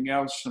everything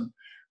else. And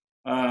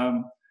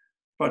no,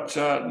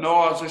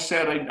 as I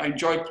said, I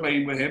enjoyed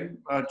playing with him,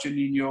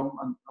 Janino,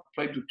 and I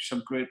played with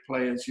some great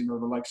players, you know,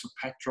 the likes of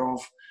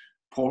Petrov,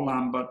 Paul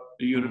Lambert,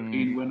 the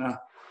European winner,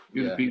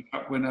 European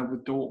Cup winner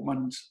with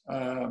Dortmund.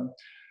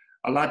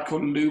 A lad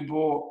called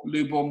Lubo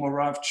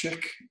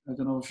Moravchik. I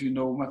don't know if you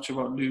know much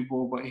about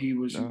Lubo, but he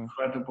was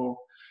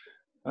incredible.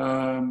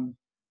 And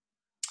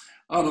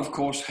of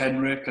course,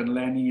 Henrik and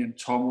Lenny and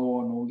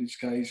Tomo and all these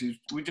guys.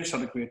 We just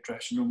had a great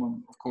dressing room.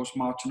 And of course,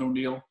 Martin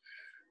O'Neill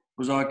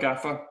was our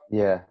gaffer.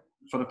 Yeah.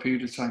 For a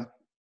period of time.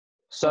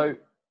 So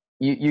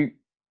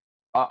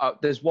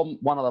there's one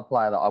other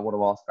player that I want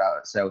to ask about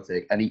at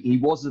Celtic, and he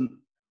wasn't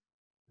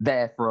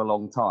there for a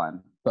long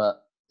time,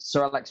 but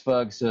Sir Alex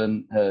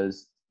Ferguson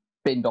has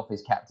binned off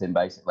his captain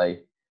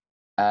basically,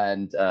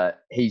 and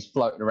he's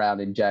floating around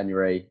in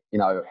January. You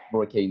know,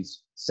 Roy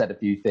Keane's said a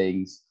few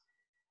things.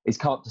 He's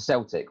come up to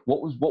Celtic.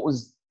 What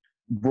was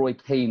Roy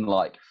Keane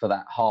like for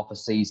that half a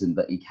season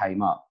that he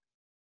came up?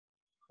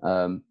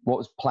 What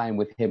was playing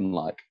with him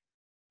like?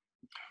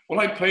 Well,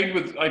 I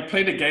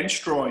played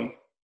against Roy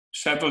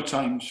several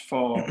times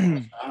for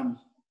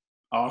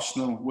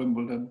Arsenal,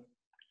 Wimbledon,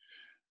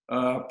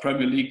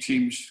 Premier League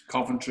teams,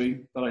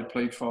 Coventry that I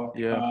played for.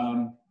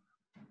 Yeah.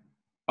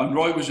 And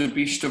Roy was a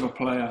beast of a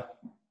player,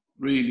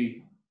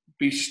 really,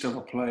 beast of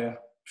a player,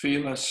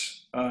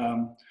 fearless,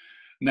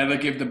 never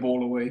give the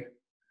ball away.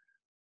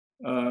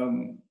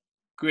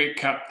 Great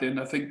captain.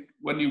 I think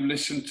when you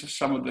listen to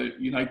some of the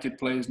United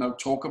players now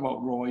talk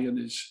about Roy and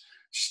his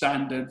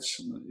standards,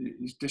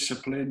 his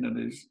discipline, and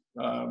his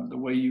the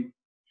way you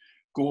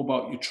go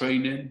about your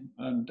training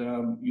and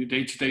your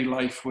day-to-day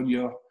life when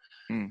you're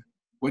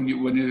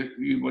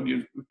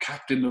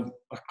captain of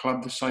a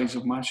club the size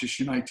of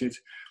Manchester United.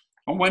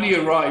 And when he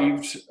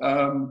arrived,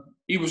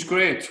 he was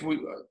great.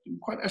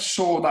 I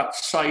saw that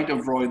side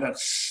of Roy, that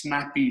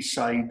snappy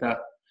side that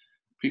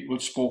people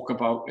spoke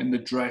about in the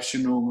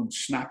dressing room and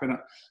snapping.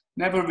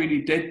 Never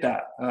really did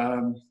that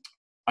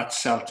at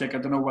Celtic. I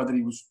don't know whether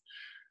he was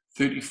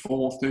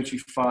 34,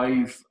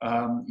 35.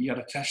 He had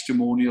a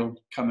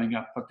testimonial coming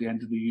up at the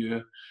end of the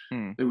year.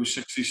 There was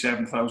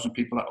 67,000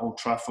 people at Old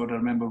Trafford. I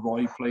remember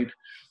Roy played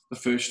the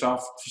first half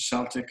for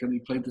Celtic and he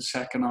played the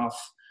second half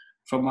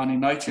for Man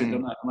United.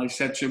 And I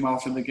said to him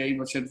after the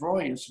game, I said,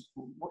 Roy, I said,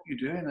 what are you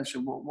doing? I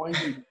said, well, why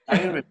are you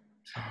tiring?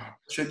 I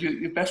said, you're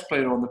the best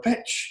player on the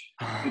pitch.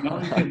 You know,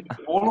 he did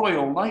all the way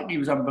all night. He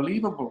was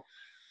unbelievable.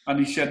 And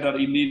he said that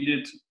he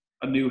needed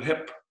a new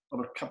hip,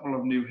 or a couple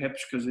of new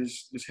hips, because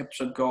his hips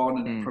had gone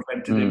and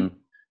prevented him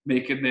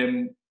making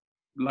them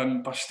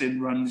lung-busting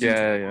runs.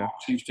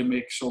 He used to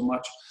make so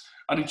much.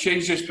 And he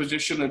changed his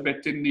position a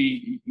bit, didn't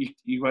he?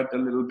 He went a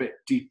little bit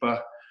deeper.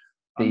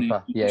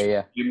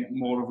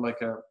 More of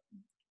like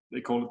they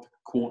call it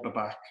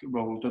quarterback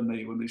role, don't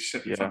they, when they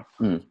sit in front.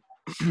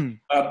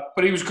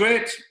 But he was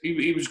great.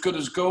 He was good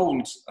as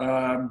gold.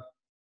 I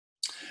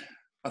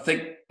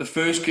think the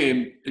first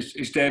game,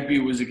 his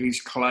debut was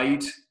against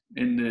Clyde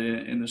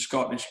in the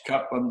Scottish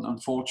Cup, and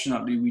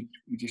unfortunately we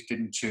just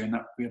didn't turn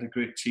up. We had a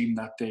great team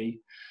that day,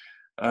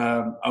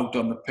 out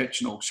on the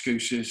pitch, no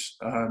excuses,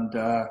 and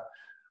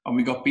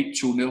we got beat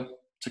 2-0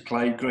 to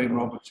Clyde. Graham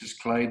Roberts is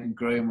Clyde, and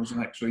Graham was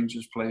an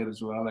ex-Rangers player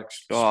as well.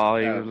 Oh,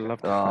 he would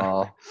love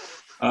that.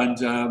 And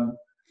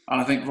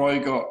I think Roy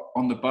got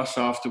on the bus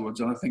afterwards,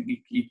 and I think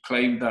he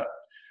claimed that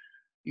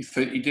he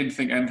didn't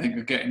think anything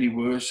could get any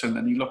worse, and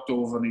then he looked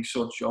over and he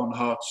saw John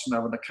Hartson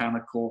having a can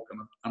of Coke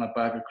and a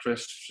bag of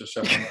crisps or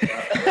something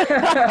like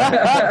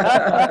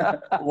that.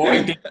 What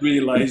he didn't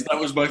realise, that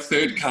was my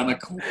third can of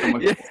Coke and my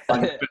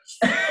bag of crisps.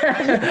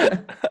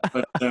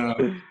 But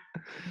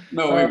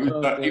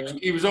no,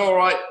 he was all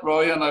right,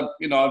 Roy, and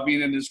I've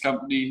been in his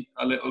company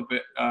a little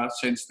bit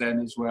since then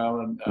as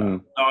well, and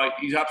no,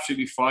 he's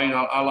absolutely fine.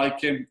 I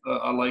like him.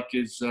 I like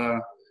his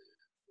the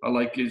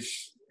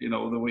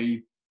way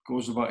he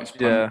goes about his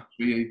plan.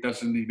 He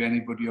doesn't leave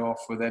anybody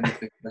off with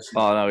anything.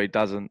 Oh no, he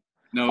doesn't.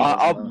 No,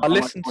 I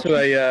listened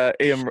to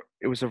Ian.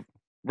 It was a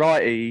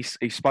righty.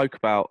 He spoke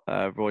about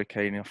Roy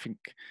Keane. I think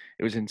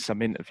it was in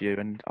some interview,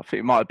 and I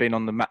think it might have been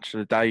on the Match of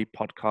the Day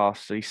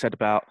podcast. So he said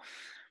about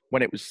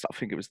when it was, I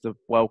think it was the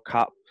World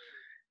Cup.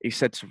 He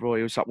said to Roy,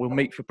 he was like, "We'll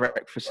meet for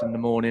breakfast in the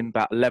morning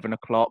about 11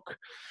 o'clock."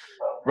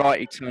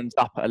 Righty turns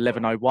up at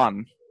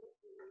 11:01.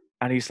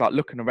 And he's like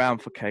looking around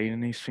for Keane,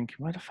 and he's thinking,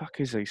 where the fuck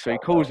is he? So he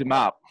calls him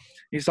up.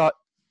 He's like,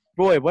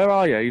 Roy, where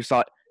are you? He's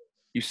like,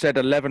 you said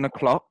 11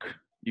 o'clock.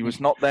 You was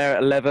not there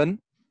at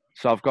 11,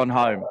 so I've gone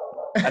home.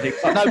 And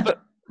he's like, no,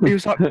 but he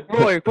was like,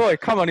 Roy,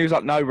 come on. He was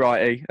like, no,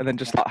 righty. And then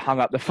just like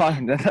hung up the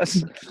phone. And I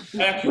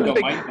actually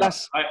don't mind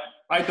that.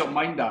 I don't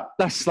mind that.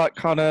 That's like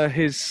kind of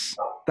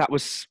that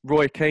was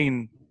Roy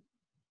Keane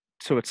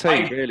to a T,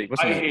 really,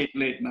 wasn't it? I hate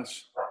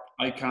lateness.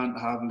 I can't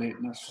have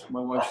lateness.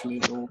 My wife's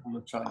late all the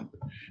time.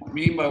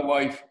 Me and my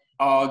wife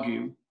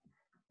argue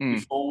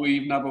before we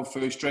even have our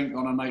first drink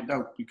on a night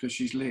out because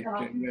she's late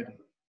getting ready.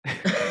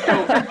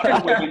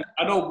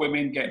 I know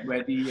women get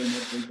ready and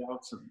everything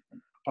else,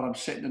 but I'm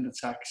sitting in the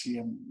taxi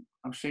and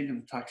I'm saying to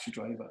the taxi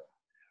driver,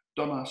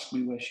 don't ask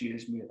me where she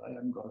is, mate. I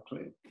haven't got a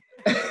clue.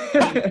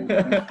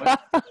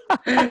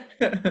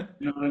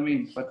 You know what I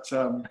mean? But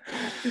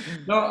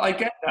no, I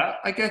get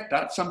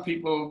that. Some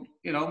people,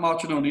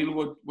 Martin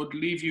O'Neill would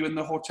leave you in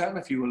the hotel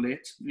if you were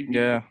late. You'd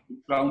be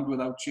ground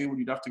without you, and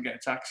you'd have to get a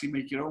taxi,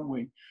 make your own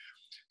way.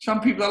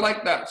 Some people are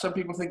like that. Some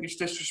people think it's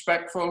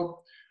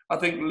disrespectful. I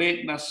think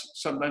lateness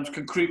sometimes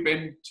can creep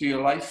into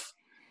your life.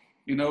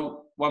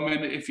 1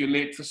 minute if you're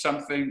late for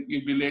something,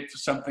 you'd be late for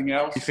something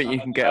else. You think you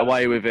can get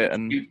away with it,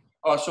 and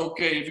it's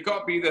okay. If you've got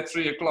to be there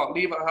 3 o'clock,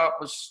 leave at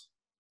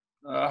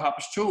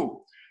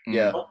 2:30.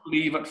 Yeah. Don't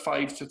leave at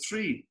 5 to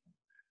 3.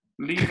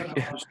 Leave at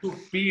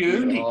 2:30. Be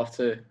early.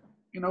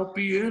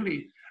 Be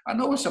early. I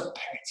know it's a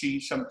petty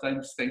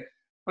sometimes thing,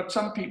 but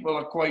some people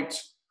are quite,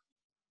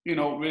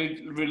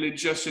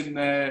 religious in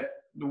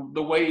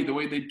the way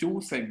they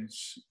do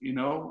things.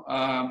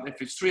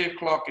 If it's 3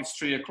 o'clock, it's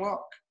 3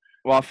 o'clock.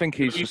 Well, I think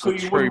he's just a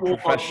true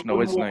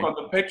professional, isn't he? You wouldn't walk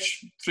on the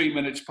pitch 3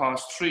 minutes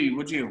past 3,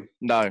 would you?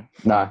 No.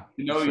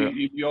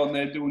 You'd be on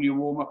there doing your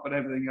warm-up and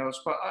everything else.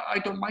 But I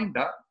don't mind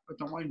that.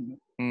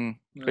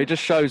 It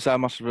just shows how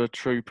much of a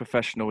true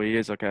professional he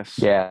is, I guess.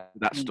 Yeah.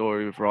 That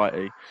story with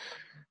Righty.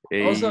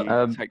 He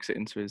takes it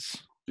into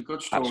his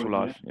actual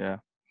life. Yeah.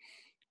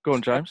 Go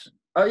on, James.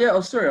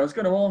 Sorry. I was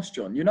going to ask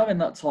John, in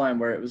that time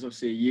where it was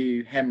obviously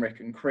you, Henrik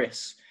and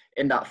Chris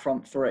in that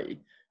front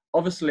three,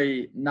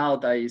 obviously,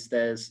 nowadays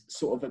there's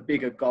sort of a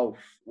bigger gulf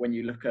when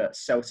you look at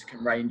Celtic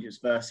and Rangers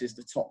versus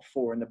the top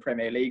four in the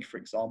Premier League, for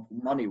example,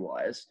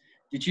 money-wise.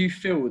 Did you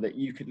feel that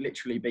you could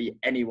literally beat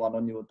anyone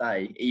on your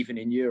day, even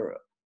in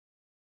Europe?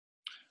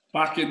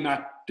 Back in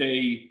that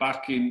day,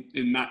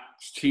 in that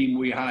team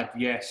we had,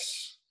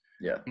 yes.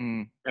 Yeah.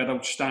 We had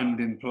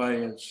outstanding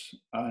players.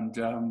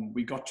 And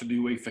we got to the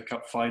UEFA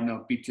Cup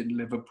final, beating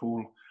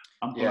Liverpool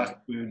and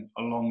Blackburn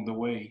along the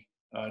way.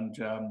 And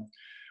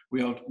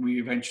we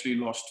eventually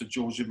lost to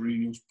Jose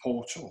Mourinho's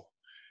Porto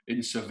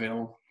in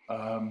Seville.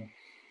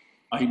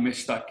 I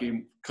missed that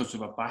game because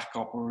of a back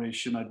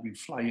operation. I'd been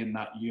flying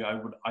that year.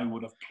 I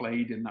would have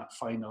played in that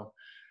final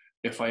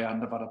if I hadn't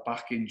have had a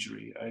back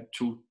injury. I had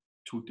two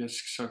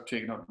discs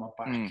taken out of my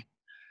back.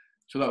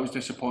 So that was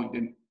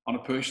disappointing on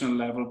a personal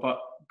level.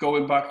 But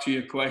going back to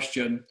your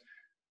question,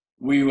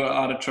 we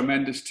had a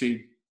tremendous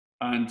team,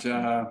 and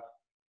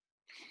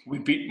we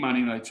beat Man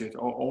United,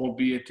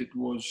 albeit it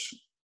was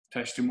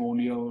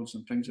testimonials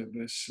and things like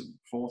this.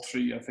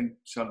 4-3, I think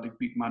Celtic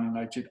beat Man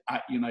United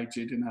at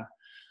United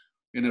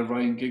in a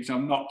Ryan Giggs.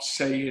 I'm not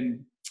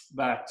saying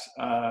that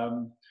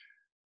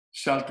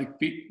Celtic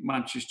beat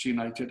Manchester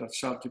United at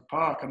Celtic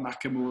Park, a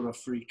Nakamura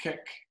free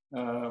kick.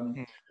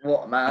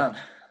 What a man.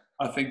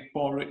 I think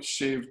Boric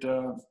saved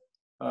a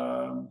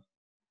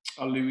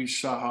Louis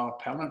Saha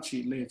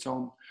penalty late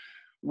on.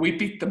 We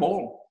beat them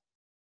all.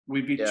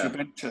 We beat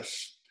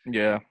Juventus.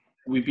 Yeah.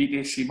 We beat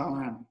AC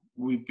Milan.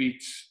 We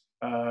beat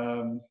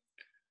Shakhtar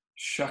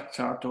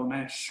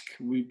Donetsk.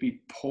 We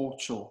beat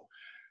Porto.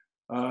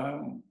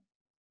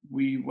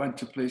 We went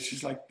to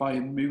places like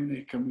Bayern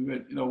Munich, and we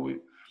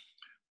went,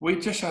 we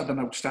just had an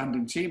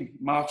outstanding team.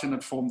 Martin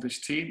had formed this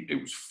team.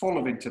 It was full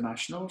of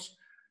internationals.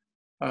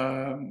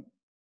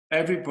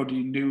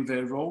 Everybody knew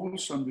their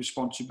roles and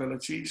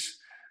responsibilities.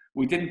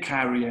 We didn't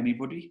carry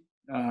anybody.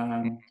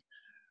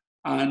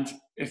 And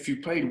if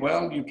you played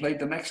well, you played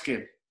the next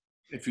game.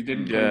 If you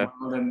didn't play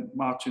well, then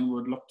Martin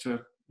would look to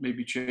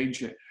maybe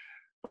change it.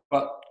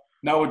 But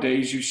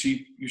nowadays, you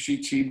see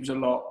teams a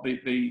lot.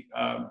 They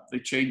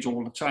change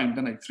all the time,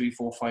 don't they? 3,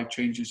 4, 5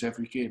 changes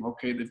every game.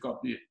 Okay, they've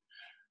got the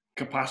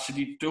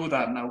capacity to do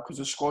that now because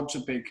the squads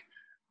are big.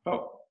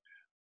 But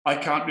I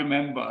can't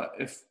remember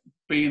if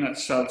being at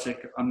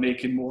Celtic and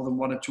making more than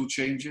 1 or 2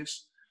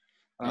 changes.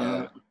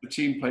 The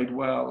team played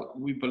well.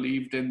 We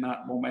believed in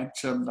that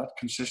momentum, that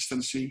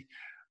consistency,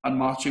 and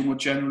Martin would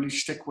generally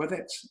stick with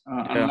it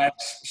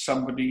unless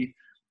somebody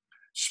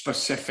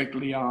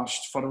specifically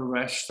asked for a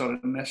rest or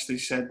unless they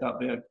said that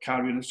they're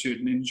carrying a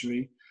certain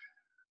injury.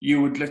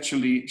 You would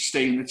literally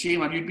stay in the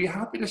team, and you'd be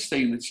happy to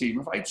stay in the team.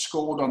 If I'd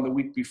scored on the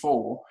week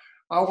before,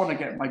 I want to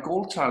get my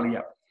goal tally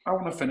up. I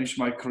want to finish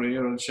my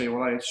career and say,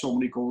 well, I had so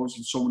many goals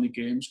in so many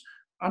games.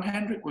 And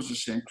Hendrik was the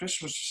same.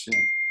 Chris was the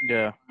same.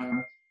 Yeah.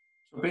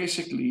 So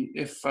basically,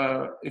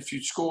 if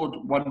you'd scored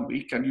 1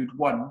 week and you'd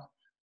won,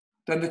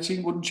 then the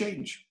team wouldn't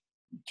change.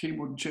 The team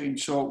wouldn't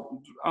change.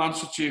 So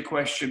answer to your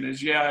question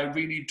is, yeah, I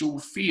really do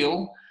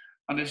feel,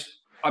 and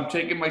I'm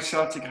taking my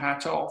Celtic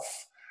hat off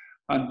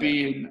and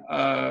being,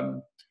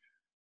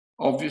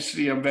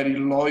 obviously I'm very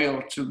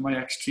loyal to my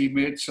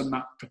ex-teammates and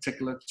that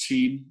particular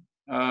team.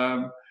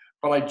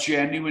 But I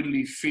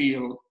genuinely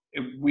feel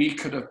if we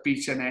could have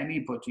beaten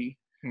anybody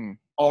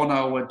on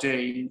our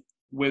day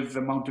with the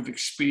amount of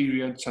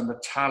experience and the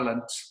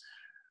talent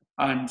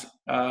and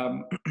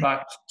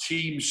that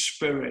team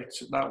spirit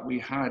that we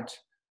had,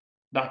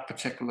 that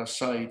particular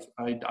side,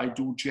 I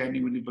do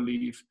genuinely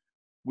believe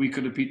we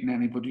could have beaten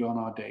anybody on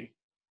our day.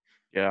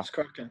 Yeah. It's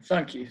cracking.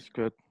 Thank you. It's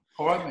good.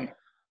 All right,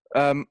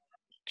 mate.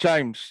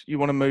 James, you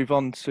want to move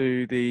on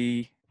to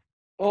the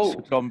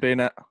John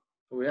Bennett?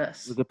 Oh,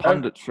 yes. The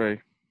punditry.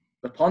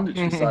 The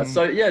punditry side.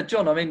 So, yeah,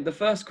 John, I mean, the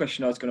first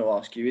question I was going to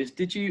ask you is,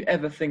 did you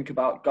ever think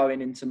about going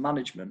into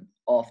management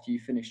after you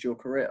finished your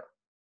career?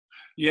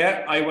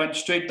 Yeah, I went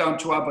straight down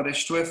to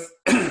Aberystwyth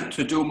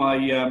to do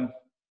my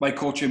my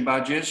coaching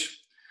badges.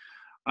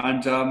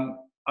 And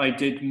I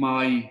did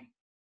my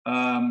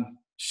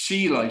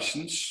C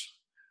licence,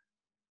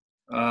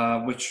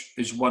 which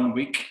is 1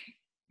 week,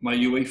 my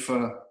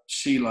UEFA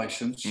C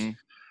licence.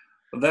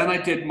 But then I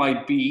did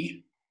my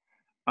B,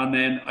 and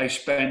then I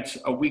spent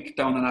a week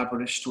down in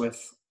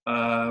Aberystwyth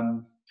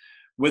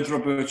with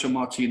Roberto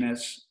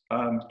Martinez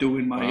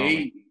doing my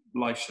A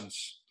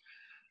licence.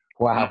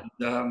 Wow.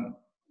 And,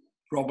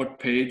 Robert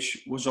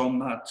Page was on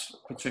that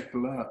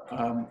particular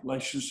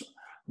licence.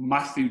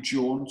 Matthew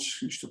Jones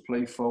used to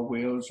play for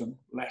Wales and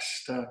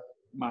Leicester.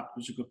 Matt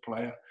was a good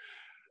player.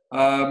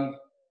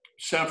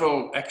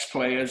 Several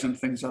ex-players and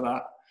things like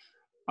that.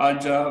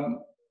 And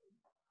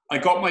I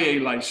got my A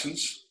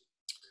licence,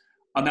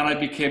 and then I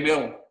became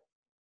ill.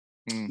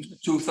 In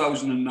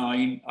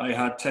 2009, I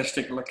had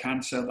testicular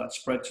cancer that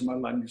spread to my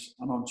lungs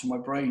and onto my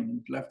brain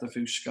and left a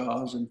few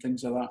scars and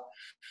things like that.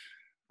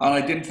 And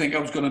I didn't think I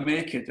was going to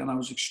make it, and I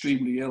was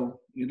extremely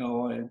ill. You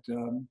know, I had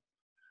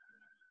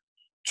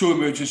 2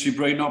 emergency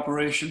brain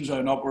operations. I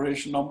had an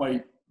operation on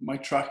my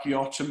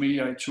tracheotomy.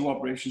 I had 2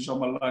 operations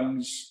on my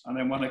lungs. And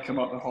then when I came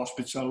out of the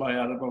hospital, I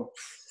had about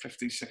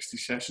 50, 60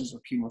 sessions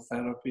of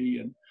chemotherapy.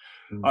 And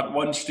at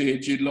one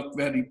stage, it looked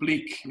very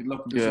bleak. It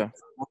looked as if it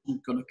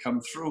wasn't going to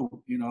come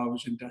through. You know, I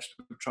was in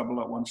desperate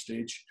trouble at one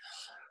stage.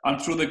 And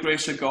through the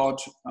grace of God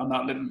and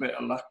that little bit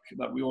of luck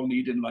that we all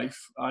need in life,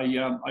 I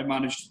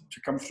managed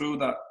to come through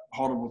that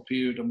horrible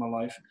period of my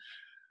life.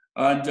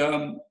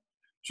 And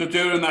so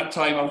during that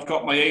time, I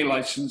got my A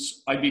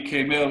licence. I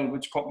became ill,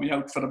 which put me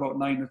out for about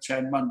 9 or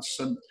 10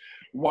 months. And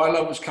while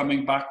I was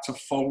coming back to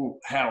full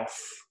health,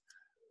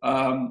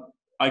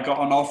 I got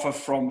an offer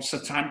from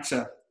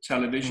Setanta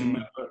television.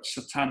 Remember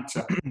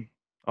Setanta?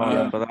 I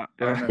remember that.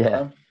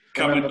 Yeah.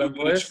 Coming to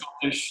the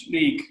Scottish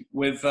League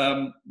with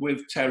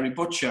Terry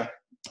Butcher.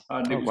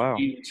 And it was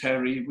me and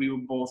Terry. We were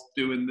both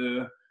doing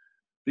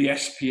the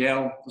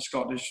SPL, the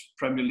Scottish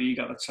Premier League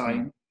at the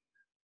time.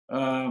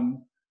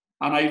 And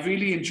I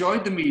really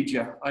enjoyed the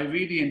media. I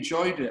really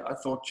enjoyed it. I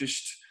thought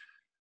just,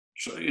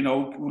 you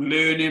know,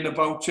 learning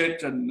about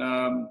it and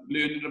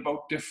learning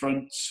about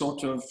different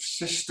sort of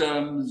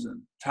systems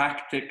and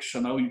tactics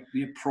and how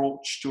the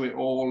approach to it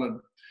all. And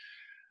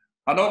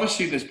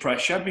obviously there's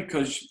pressure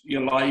because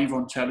you're live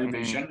on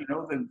television. You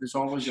know, there's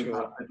always a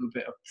little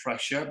bit of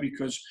pressure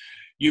because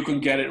you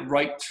can get it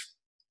right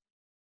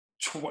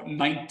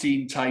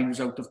 19 times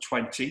out of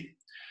 20.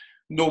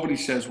 Nobody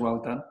says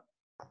well done.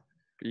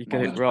 But you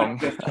get it wrong.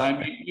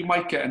 You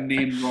might get a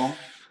name wrong.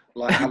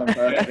 Like Alan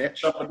Berkovich.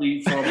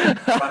 Somebody from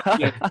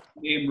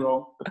name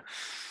wrong.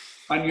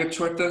 And your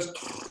Twitter's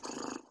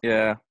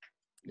get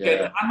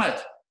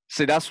hammered.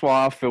 See, that's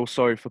why I feel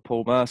sorry for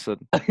Paul Merson.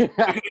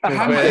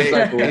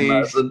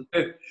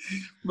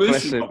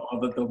 Mercy's not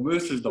bothered though.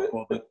 Mercy's not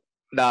bothered.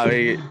 No,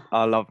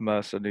 I love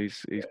Merson.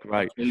 He's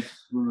great. He's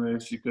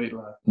a great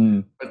lad.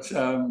 But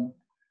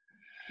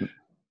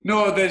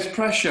no, there's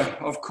pressure,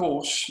 of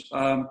course,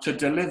 to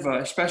deliver,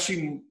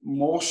 especially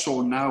more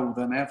so now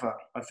than ever,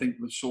 I think,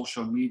 with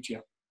social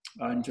media.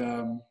 And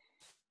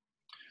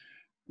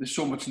there's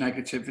so much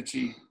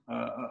negativity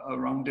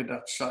around it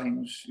at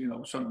times.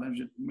 Sometimes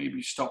it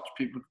maybe stops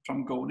people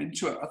from going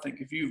into it. I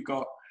think if you've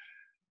got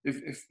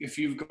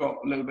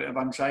a little bit of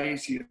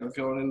anxiety, or if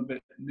you're a little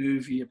bit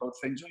nervy about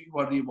things, or you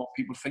worry what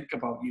people think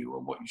about you,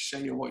 or what you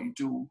say, or what you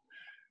do,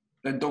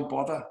 then don't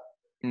bother.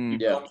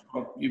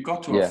 You've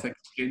got to have thick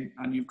skin,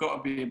 and you've got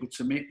to be able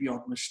to make the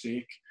odd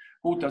mistake.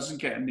 Who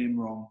doesn't get a name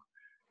wrong?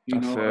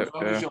 As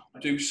long as you're a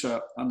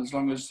producer, and as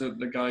long as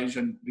the guys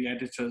and the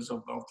editors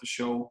of the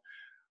show,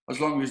 as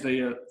long as they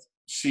are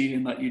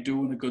seeing that you're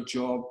doing a good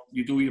job,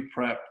 you do your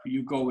prep,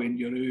 you go in,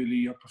 you're early,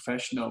 you're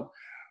professional,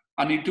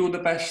 and you do the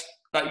best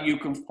that you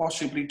can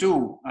possibly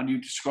do, and you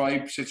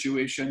describe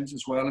situations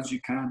as well as you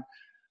can.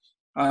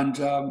 And,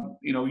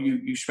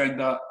 you spend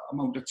that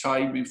amount of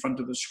time in front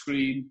of the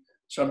screen.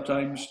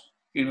 Sometimes,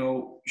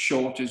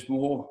 short is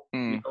more.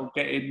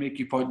 Get in, make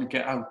your point, and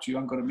get out. You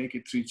aren't going to make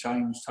it 3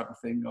 times type of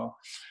thing.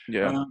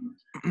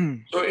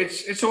 So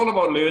it's all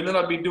about learning.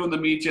 I've been doing the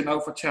media now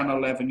for 10 or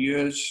 11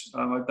 years.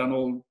 I've done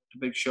all the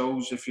big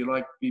shows, if you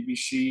like,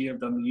 BBC. I've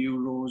done the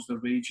Euros, the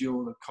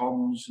radio, the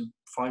comms, and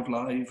 5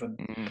 Live, and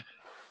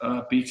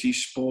BT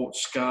Sport,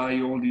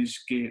 Sky, all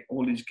these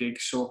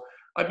gigs. So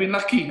I've been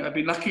lucky. I've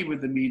been lucky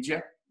with the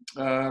media.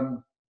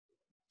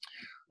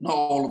 Not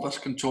all of us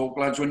can talk,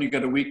 lads. When you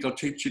get a week, I'll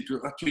teach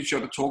you how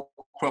to talk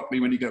properly.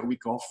 When you get a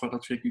week off, I'll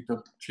take you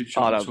to teach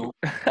you how to talk.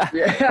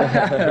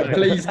 Yeah,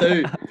 please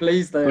do.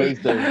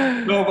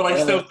 No, but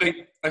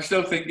I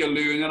still think you're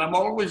learning, and I'm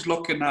always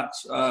looking at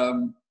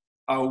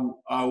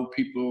how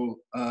people.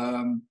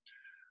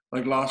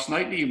 Like last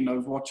night, even I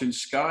was watching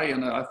Sky,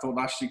 and I thought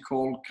Ashley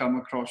Cole came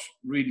across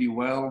really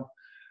well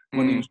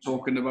when he was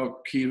talking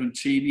about Kieran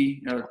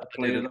Tierney, a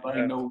player that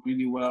I know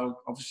really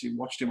well. Obviously,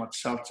 watched him at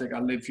Celtic.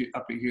 I live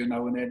up here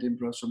now in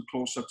Edinburgh, so I'm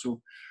closer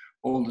to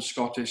all the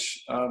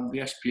Scottish,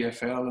 the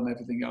SPFL and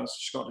everything else,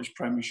 the Scottish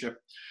Premiership.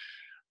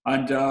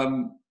 And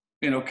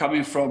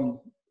coming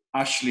from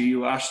Ashley,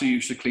 who Ashley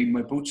used to clean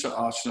my boots at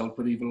Arsenal,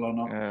 believe it or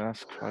not. Yeah,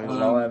 that's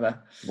crazy.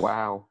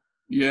 Wow.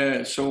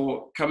 Yeah,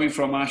 so coming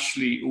from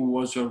Ashley, who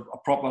was a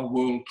proper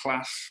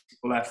world-class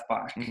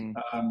left-back,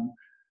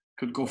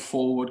 could go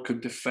forward, could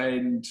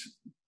defend,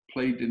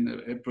 played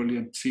in a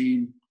brilliant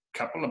team,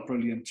 couple of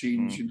brilliant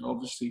teams,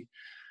 obviously.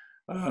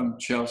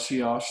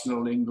 Chelsea,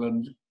 Arsenal,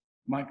 England,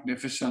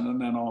 magnificent, and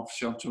then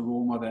obviously on to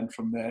Roma then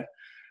from there.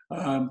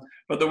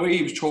 But the way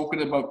he was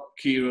talking about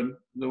Kieran,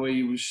 the way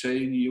he was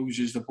saying he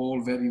uses the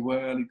ball very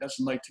well, he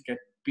doesn't like to get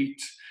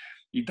beat,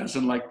 he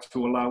doesn't like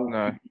to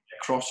allow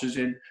crosses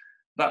in.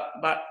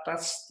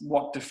 That's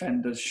what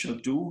defenders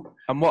should do.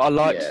 And what I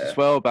liked as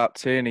well about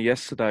Tierney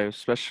yesterday,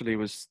 especially,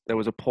 was there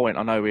was a point,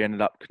 I know we ended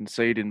up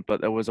conceding,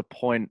 but there was a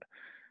point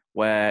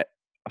where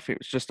I think it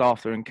was just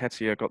after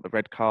Nketiah got the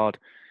red card,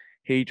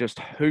 he just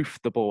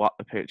hoofed the ball up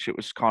the pitch. It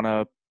was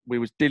we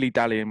was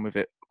dilly-dallying with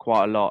it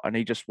quite a lot, and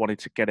he just wanted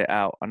to get it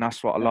out. And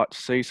that's what I like to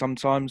see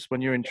sometimes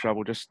when you're in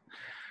trouble, just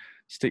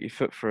stick your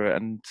foot through it.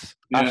 And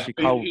Ashley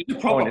Cole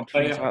pointed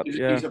things out.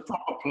 He's a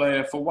proper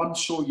player for one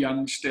so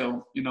young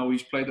still.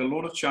 He's played a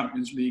lot of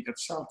Champions League at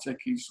Celtic.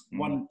 He's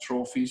won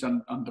trophies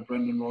under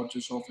Brendan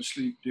Rodgers,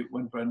 obviously,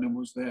 when Brendan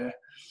was there.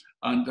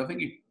 And I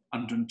think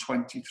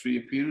 123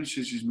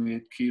 appearances he's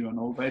made, Kieran,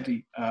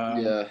 already.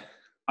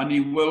 And he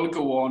will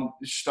go on.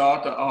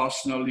 Start at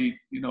Arsenal. He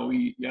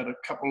had a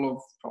couple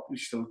of, probably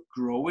still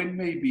growing,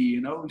 maybe.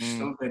 He's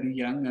still very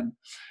young, and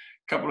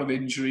a couple of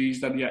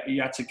injuries that he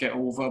had to get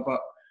over.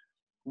 But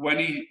when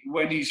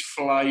he's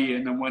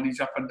flying and when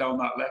he's up and down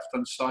that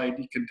left-hand side,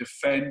 he can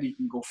defend, he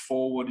can go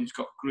forward, he's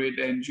got great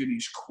engine,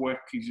 he's quick,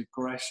 he's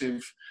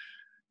aggressive,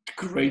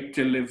 great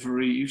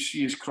delivery. You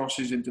see his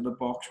crosses into the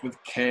box with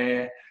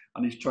care,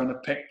 and he's trying to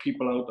pick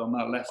people out on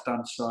that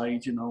left-hand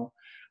side,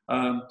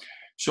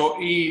 So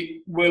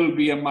he will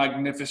be a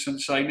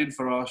magnificent signing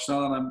for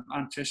Arsenal, and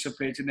I'm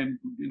anticipating him,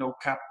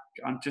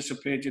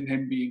 anticipating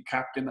him being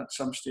captain at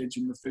some stage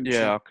in the future.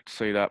 Yeah, I could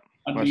see that.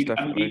 And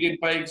leading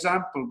by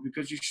example,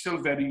 because he's still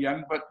very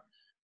young, but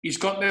he's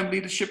got them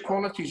leadership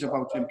qualities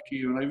about him,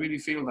 Kieran. I really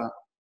feel that.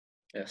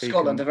 Yeah,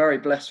 Scotland are very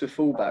blessed with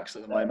fullbacks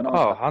at the moment.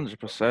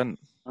 100%.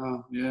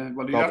 Oh, yeah.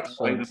 Well, you'd have to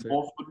play them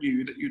both, wouldn't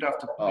you? You'd have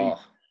to play.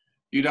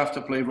 You'd have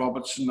to play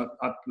Robertson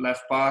at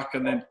left back,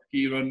 and then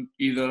Kieran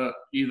either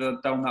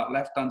down that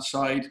left hand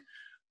side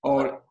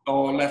or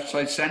left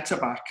side centre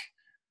back.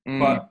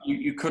 But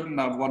you couldn't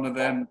have one of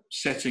them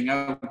sitting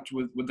out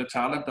with the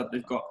talent that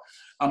they've got.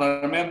 And I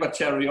remember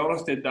Terry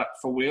Orth did that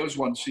for Wales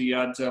once. He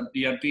had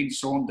Dean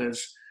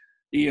Saunders,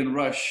 Ian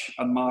Rush,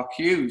 and Mark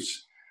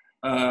Hughes.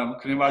 Can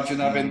you imagine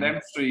having them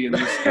three in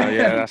this?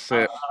 That's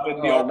it.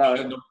 Having the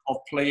option of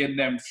playing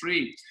them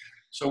three.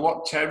 So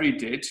what Terry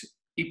did,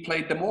 he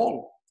played them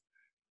all.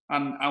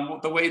 And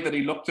the way that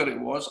he looked at it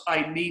was,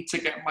 I need to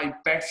get my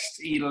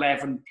best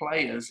 11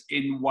 players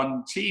in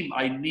one team.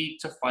 I need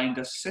to find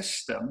a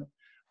system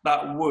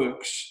that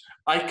works.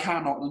 I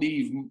cannot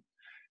leave,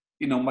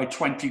 my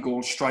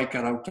 20-goal striker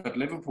out at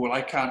Liverpool. I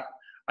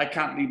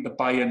can't leave the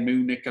Bayern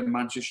Munich and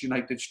Manchester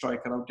United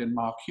striker out in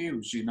Mark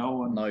Hughes,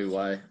 No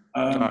way.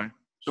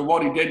 So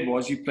what he did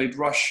was he played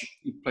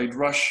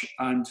Rush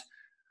and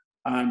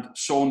and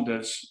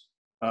Saunders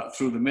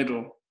through the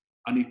middle,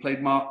 and he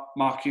played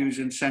Mark Hughes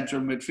in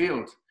central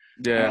midfield.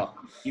 Yeah.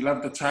 He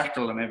loved the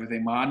tackle and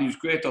everything, man. He was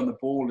great on the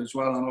ball as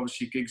well, and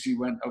obviously Giggsy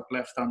went out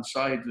left-hand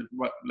side,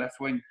 left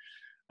wing.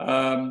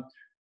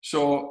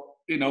 So,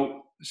 you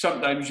know,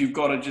 sometimes you've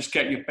got to just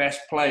get your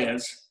best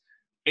players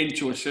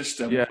into a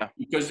system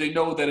because they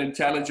know they're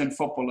intelligent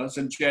footballers,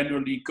 and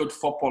generally good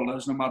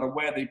footballers, no matter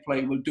where they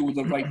play, will do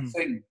the right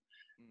thing.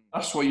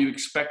 That's what you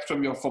expect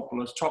from your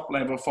footballers.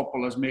 Top-level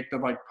footballers make the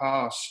right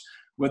pass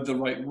with the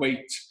right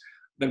weight.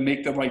 They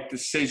make the right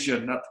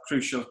decision at the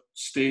crucial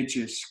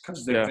stages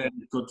because they're very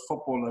good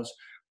footballers,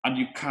 and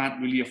you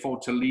can't really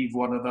afford to leave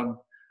one of them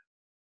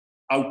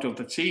out of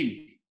the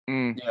team.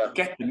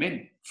 Get them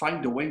in.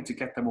 Find a way to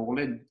get them all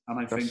in, and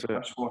I think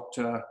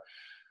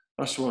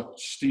that's what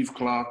Steve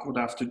Clarke would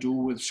have to do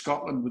with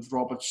Scotland, with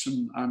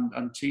Robertson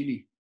and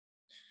Tini.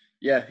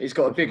 Yeah, he's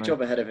got a big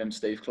job ahead of him,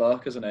 Steve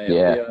Clarke, hasn't he?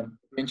 Yeah. It'll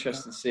be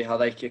interesting to see how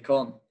they kick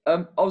on.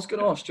 I was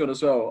going to ask John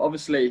as well.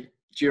 Obviously,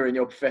 during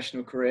your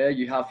professional career,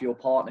 you have your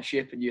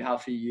partnership and you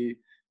have who you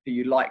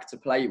like to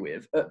play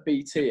with. At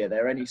BT, are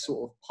there any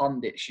sort of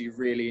pundits you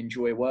really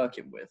enjoy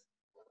working with?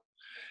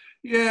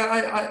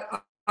 Yeah,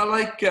 I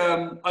like.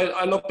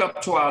 I looked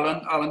up to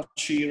Alan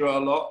Shearer a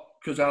lot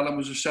because Alan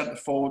was a centre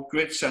forward,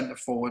 great centre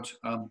forward.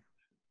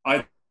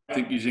 I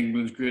think he's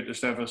England's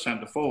greatest ever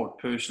centre forward,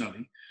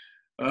 personally.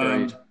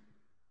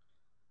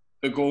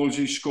 The goals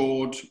he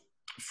scored,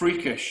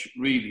 freakish,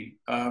 really.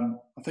 I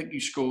think he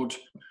scored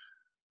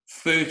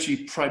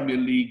 30 Premier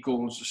League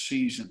goals a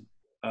season.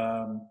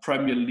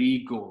 Premier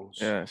League goals.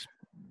 Yeah, it's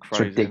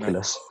crazy. It's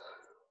ridiculous.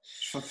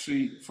 For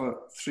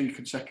three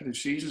consecutive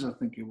seasons, I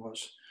think it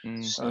was.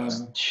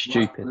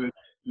 Stupid.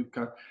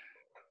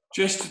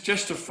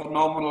 Just a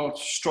phenomenal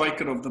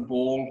striker of the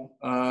ball.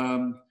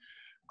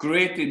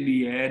 Great in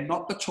the air,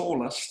 not the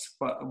tallest,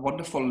 but a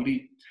wonderful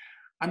leap.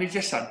 And he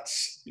just had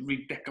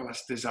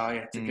ridiculous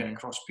desire to get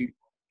across people,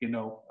 you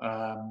know.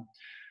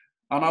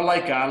 And I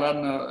like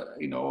Alan,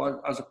 you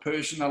know, as a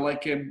person, I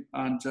like him.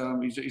 And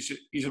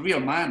he's a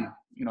real man,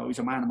 you know, he's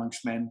a man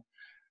amongst men.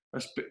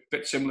 That's a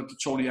bit similar to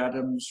Tony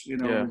Adams, you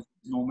know,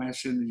 no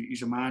messing,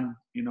 he's a man,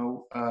 you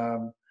know.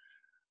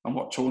 And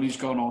what Tony's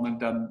gone on and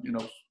done, you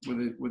know,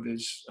 with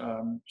his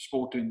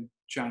Sporting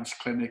Chance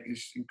Clinic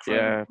is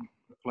incredible.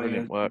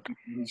 Brilliant work.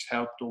 He's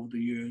helped over the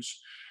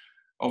years.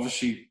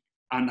 Obviously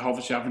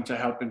having to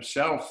help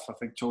himself. I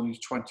think Tony's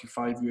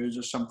 25 years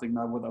or something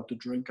now without a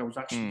drink. I was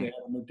actually there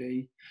on the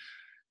day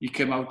he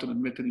came out and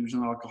admitted he was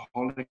an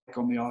alcoholic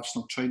on the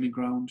Arsenal training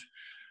ground,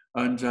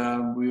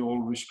 and we all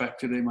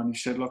respected him. And he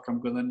said, "Look, I'm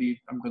gonna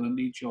need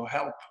your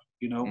help,"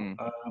 you know.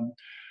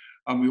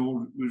 And we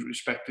all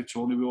respected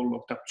Tony. We all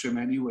looked up to him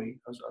anyway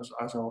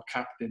as our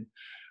captain.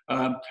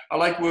 I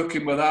like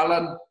working with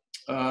Alan.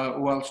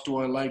 Who else do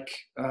I like?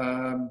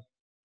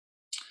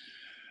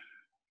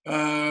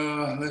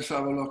 Let's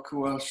have a look.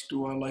 Who else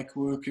do I like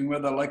working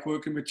with? I like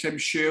working with Tim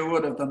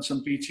Sherwood. I've done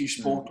some BT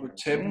Sport with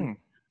Tim.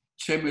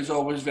 Tim is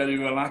always very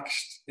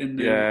relaxed in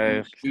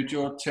the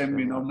studio. Tim,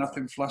 you know,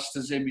 nothing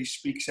flusters him. He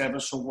speaks ever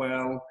so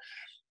well.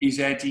 He's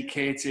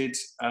educated.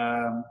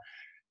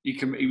 He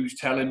was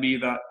telling me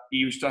that he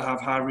used to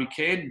have Harry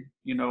Kane,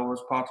 you know, as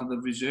part of the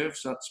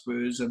reserves at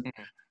Spurs, and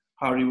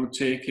Harry would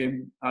take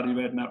him. Harry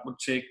Redknapp would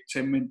take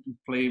Tim in and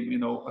play, you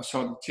know,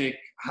 take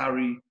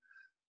Harry.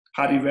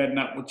 Harry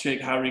Redknapp would take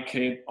Harry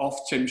Kane off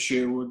Tim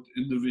Sherwood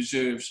in the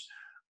reserves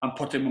and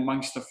put him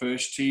amongst the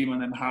first team,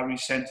 and then Harry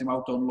sent him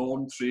out on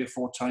loan 3 or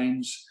 4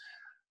 times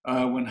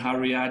when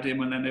Harry had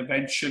him, and then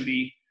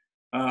eventually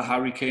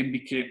Harry Kane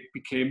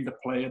became the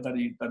player that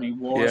he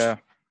was.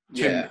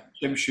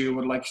 Tim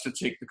Sherwood likes to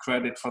take the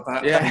credit for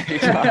that.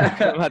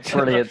 That's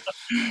brilliant.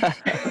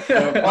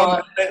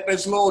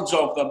 There's loads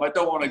of them. I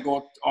don't want to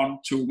go on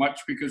too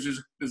much because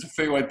there's a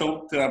few I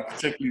don't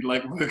particularly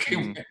like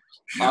working with.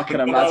 I can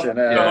imagine.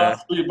 Don't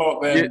ask me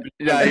about them.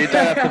 You don't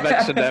have to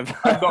mention them.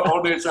 I'm not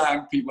on there to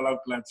hang people out,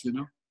 lads, you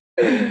know.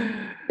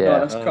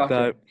 That's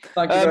cracking.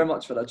 Thank you very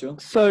much for that, John.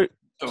 So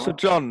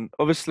John,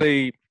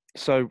 obviously,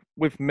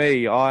 with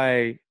me,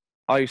 I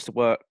used to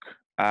work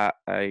at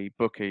a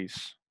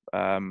bookies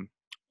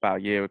about a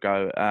year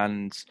ago,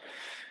 and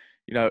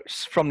you know,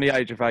 from the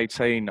age of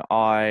 18,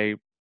 I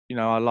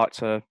like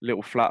to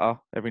little flutter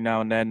every now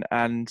and then,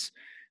 and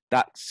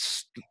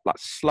that's like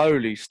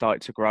slowly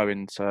started to grow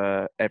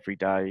into every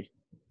day,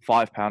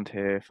 £5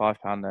 here,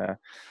 £5 there.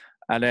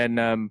 And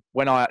then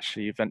when I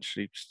actually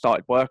eventually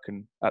started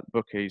working at the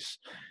bookies,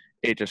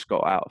 it just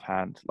got out of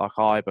hand. Like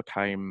I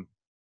became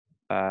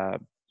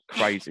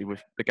crazy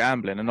with the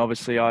gambling. And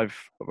obviously I've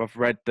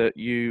read that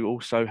you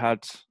also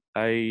had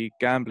a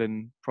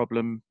gambling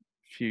problem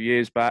a few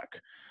years back.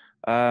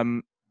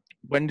 When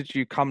did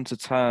you come to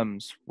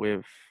terms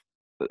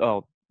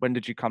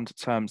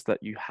that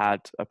you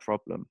had a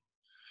problem?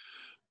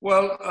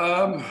 Well,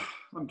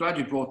 I'm glad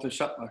you brought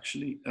this up,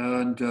 actually.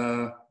 And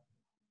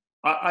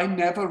I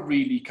never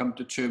really come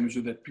to terms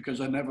with it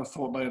because I never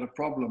thought I had a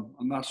problem.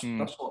 And that's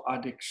what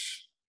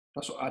addicts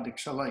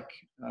are like.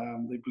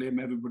 They blame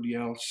everybody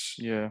else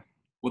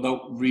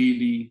without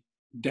really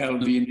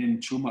delving in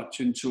too much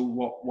into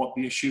what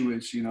the issue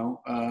is, you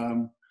know.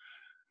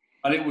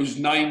 And it was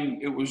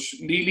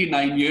nearly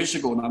 9 years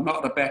ago, and I'm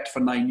not at a bet for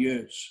 9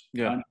 years.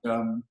 Yeah.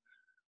 And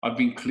I've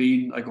been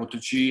clean. I go to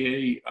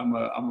GA. I'm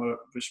a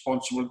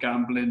responsible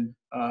gambling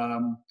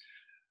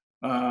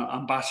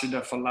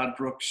ambassador for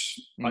Ladbrokes.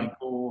 I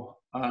go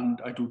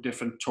and I do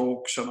different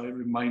talks, and I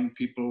remind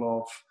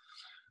people of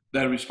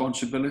their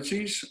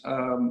responsibilities.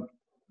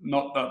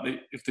 Not that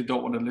if they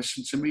don't want to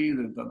listen to me,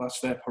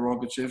 that's their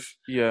prerogative.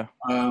 Yeah.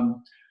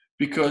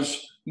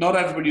 Because not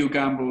everybody who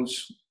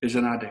gambles is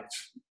an addict.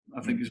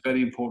 I think it's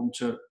very important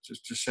to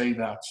say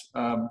that.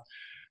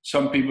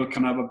 Some people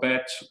can have a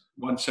bet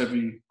once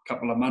every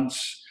couple of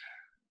months.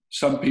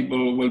 Some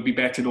people will be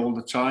betting all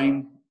the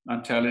time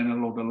and telling a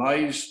load of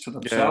lies to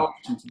themselves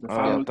and to the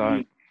family,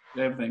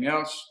 and everything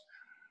else.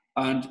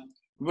 And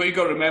what you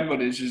got to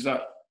remember is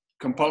that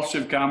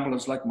compulsive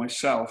gamblers like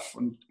myself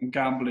and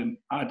gambling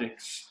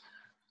addicts,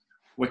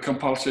 we're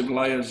compulsive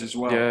liars as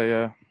well.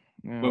 Yeah.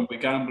 When we're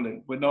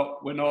gambling, we're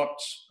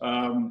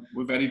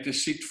very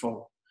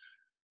deceitful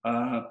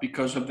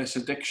because of this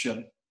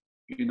addiction.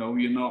 You know,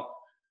 you're not,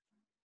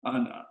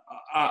 and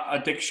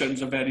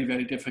addictions are very,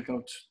 very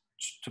difficult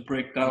to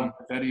break down,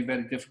 very,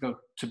 very difficult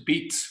to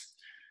beat.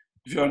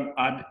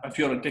 If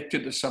you're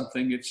addicted to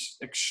something, it's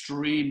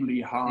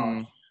extremely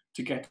hard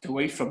to get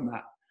away from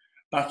that.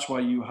 That's why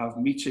you have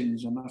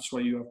meetings, and that's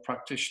why you have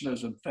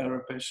practitioners and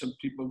therapists and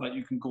people that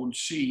you can go and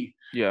see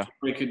to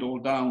break it all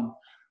down.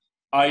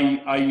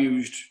 I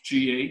used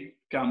GA,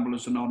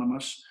 Gamblers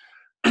Anonymous,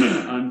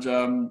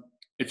 and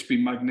it's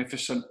been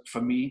magnificent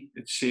for me.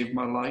 It saved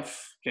my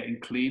life, getting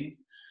clean.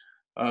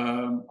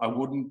 I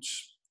wouldn't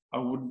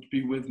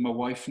be with my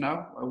wife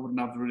now. I wouldn't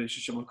have the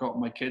relationship I've got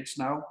with my kids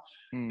now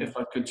if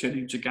I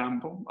continued to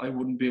gamble. I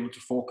wouldn't be able to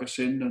focus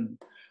in, and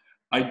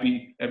I'd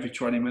be every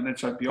 20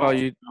 minutes. I'd be off.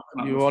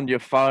 You're on your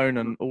phone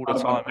and all the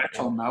time. Bet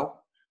on now.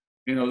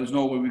 You know, there's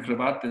no way we could have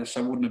had this. I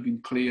wouldn't have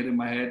been clear in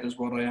my head as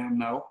what I am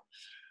now.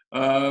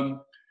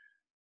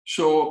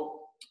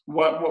 So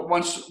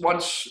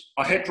once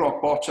I hit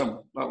rock bottom,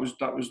 that was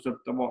the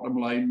bottom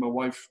line. My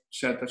wife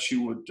said that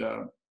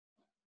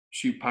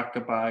she packed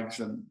her bags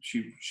and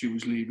she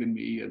was leaving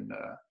me, and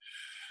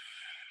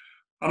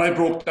I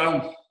broke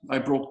down. I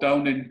broke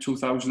down in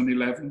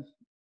 2011,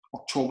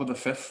 October the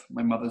 5th,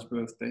 my mother's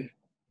birthday.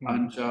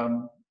 And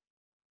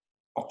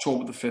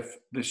October the 5th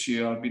this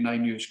year, I'll be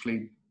 9 years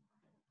clean.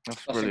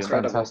 That's brilliant.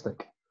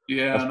 Fantastic.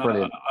 Yeah, that's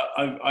brilliant.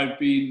 I've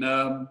been.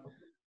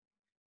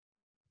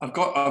 I've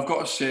got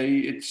to say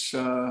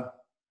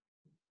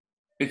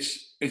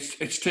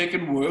it's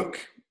taken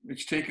work.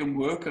 It's taken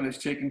work, and it's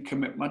taken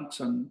commitment,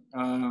 and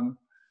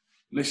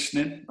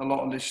listening, a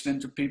lot of listening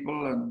to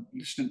people and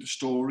listening to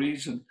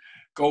stories, and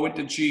going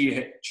to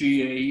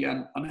GA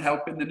and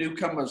helping the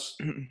newcomers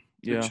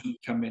to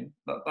come in.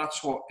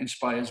 That's what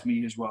inspires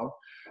me as well.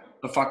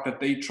 The fact that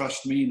they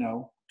trust me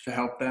now to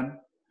help them.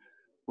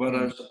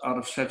 Whereas I'd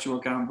have said to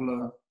a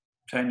gambler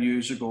 10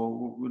 years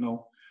ago, you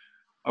know,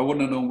 I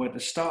wouldn't have known where to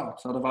start.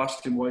 I'd have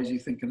asked him, why is he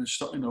thinking of,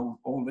 you know,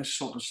 all this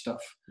sort of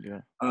stuff. Yeah.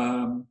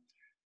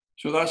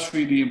 So that's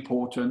really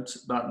important,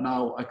 that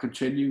now I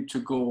continue to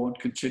go and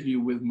continue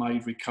with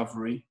my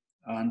recovery.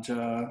 And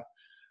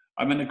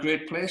I'm in a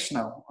great place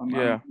now. I'm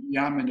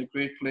in a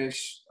great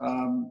place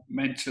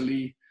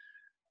mentally,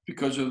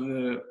 because of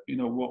the, you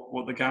know,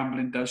 what the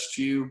gambling does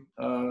to you.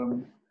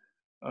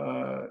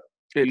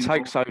 It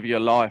takes over your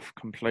life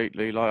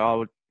completely. Like, I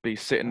would be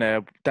sitting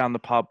there down the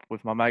pub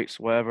with my mates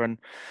or whatever, and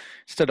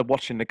instead of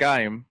watching the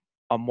game,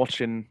 I'm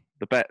watching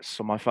the bets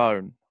on my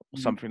phone or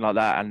something like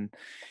that, and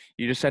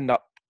you just end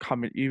up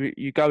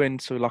you go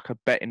into like a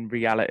betting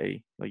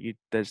reality. Like,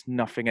 there's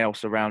nothing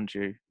else around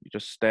you. You're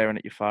just staring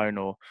at your phone.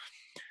 Or,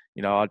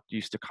 you know, I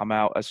used to come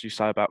out, as you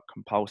say about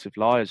compulsive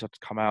liars, I'd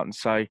come out and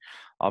say,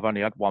 I've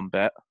only had one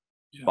bet,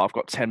 but I've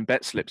got 10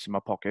 bet slips in my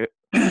pocket.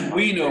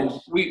 We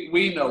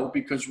know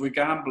because we're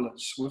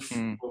gamblers.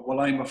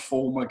 Well, I'm a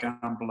former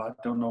gambler. I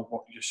don't know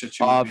what your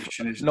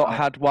situation is. I've not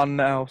had one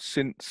now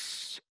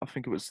since, I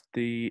think it was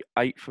the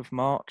 8th of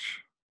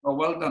March. Oh,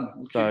 well done.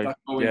 We'll keep that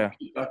going. Yeah.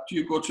 Do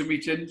you go to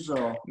meetings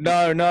or?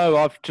 No.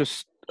 I've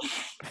just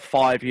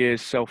 5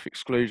 years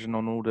self-exclusion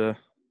on all the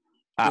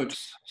apps. Good.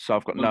 So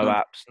I've got no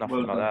apps,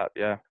 nothing like that.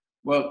 Yeah.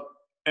 Well,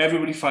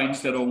 everybody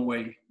finds their own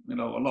way. You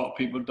know, a lot of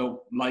people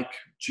don't like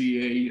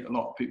GA. A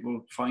lot of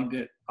people find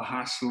it a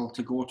hassle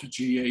to go to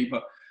GA.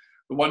 But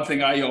the one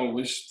thing I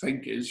always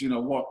think is, you know,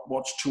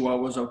 what's 2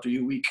 hours out of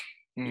your week?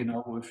 You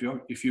know,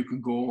 if you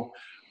can go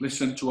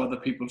listen to other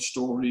people's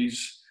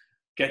stories,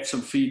 get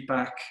some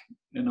feedback,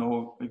 you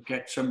know,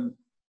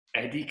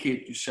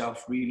 educate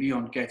yourself really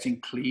on getting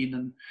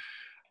clean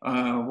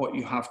and what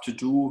you have to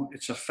do.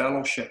 It's a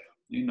fellowship.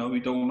 You know,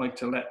 you don't like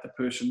to let the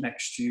person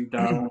next to you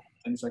down,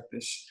 things like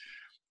this.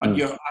 And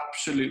you're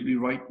absolutely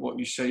right what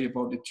you say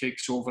about it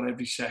takes over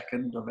every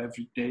second of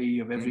every day,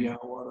 of every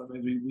hour, of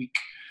every week.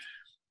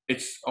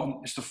 It's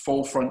the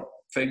forefront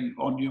thing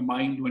on your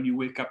mind when you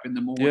wake up in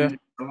the morning. Yeah.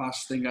 It's the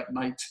last thing at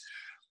night.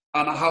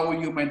 And how are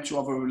you meant to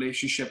have a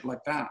relationship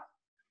like that?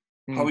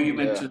 How are you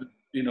meant to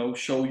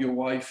show your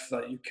wife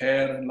that you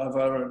care and love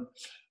her, and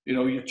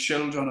your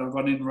children are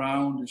running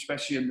around,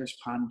 especially in this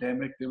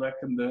pandemic. They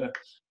reckon the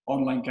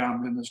online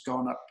gambling has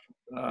gone up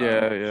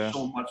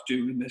so much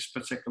during this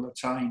particular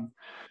time.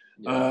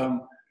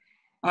 And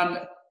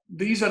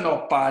these are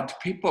not bad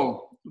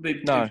people.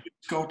 They've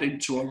got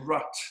into a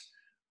rut,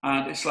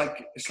 and it's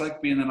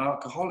like being an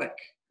alcoholic,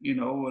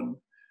 and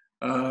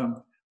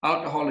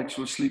alcoholics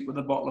will sleep with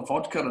a bottle of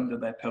vodka under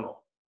their pillow,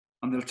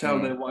 and they'll tell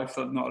their wife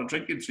they're not a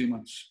drink in 3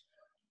 months.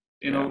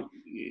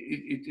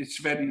 It's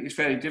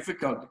very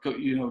difficult, but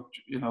you're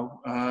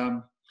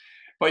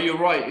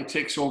right. It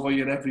takes over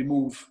your every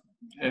move,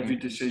 every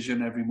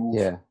decision, every move,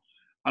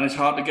 and it's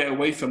hard to get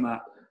away from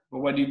that. But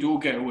when you do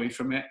get away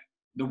from it,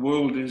 the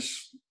world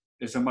is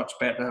a much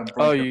better and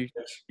brighter place.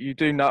 You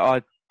do know.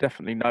 I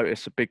definitely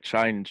notice a big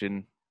change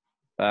in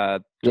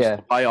the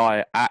way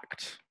I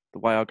act, the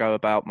way I go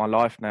about my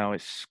life now.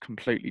 It's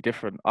completely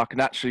different. I can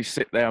actually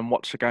sit there and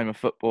watch a game of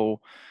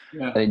football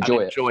and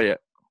enjoy it.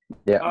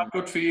 Yeah,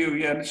 good for you.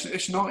 Yeah, and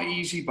it's not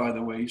easy, by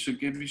the way. So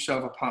give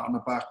yourself a pat on the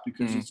back,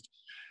 because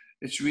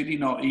it's really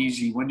not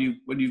easy when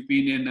you've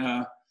been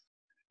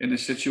in a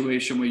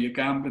situation where you're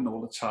gambling all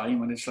the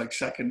time, and it's like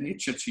second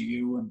nature to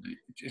you, and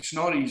it's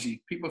not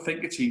easy. People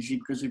think it's easy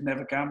because they've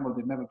never gambled,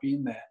 they've never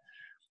been there.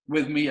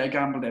 With me, I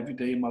gambled every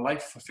day in my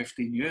life for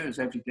 15 years,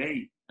 every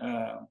day.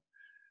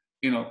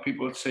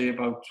 People would say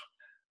about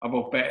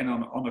betting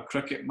on a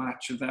cricket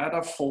match, and I'd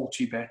have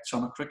 40 bets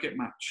on a cricket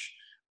match.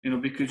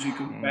 Because you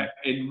can bet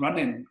in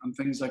running and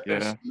things like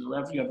this.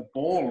 Every other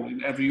ball,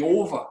 every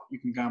over, you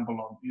can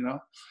gamble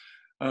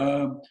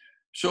on.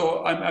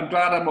 So I'm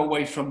glad I'm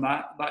away from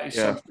that. That is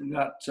something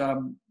that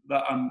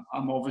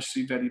I'm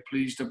obviously very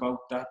pleased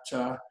about.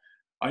 That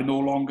I no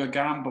longer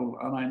gamble,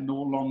 and I no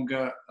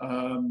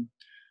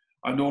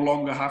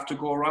longer have to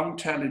go around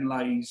telling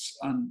lies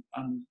and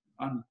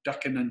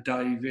ducking and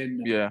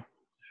diving. And,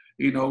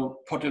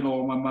 putting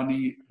all my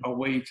money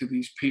away to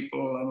these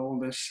people and all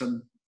this,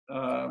 and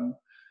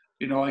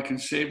I can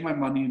save my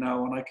money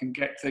now, and I can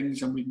get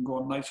things, and we can go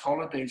on nice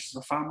holidays as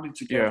a family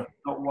together,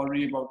 not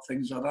worry about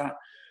things like that,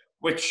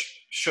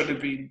 which should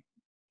have been,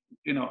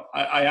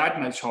 I had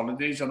nice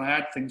holidays and I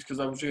had things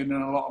because I was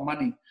earning a lot of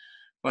money.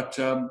 But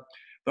the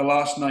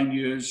last 9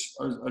 years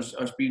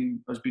has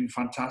been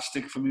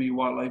fantastic for me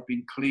while I've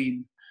been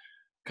clean,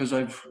 because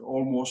I've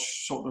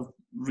almost sort of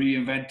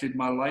reinvented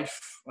my life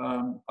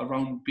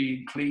around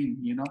being clean,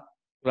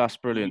 That's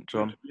brilliant,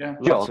 John. Yeah.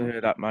 Love to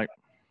hear that, mate.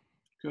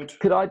 Good.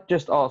 Could I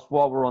just ask,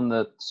 while we're on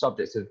the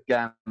subject of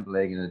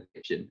gambling and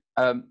addiction,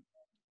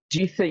 do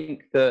you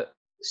think that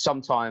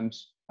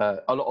sometimes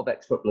a lot of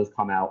ex-footballers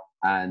come out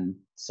and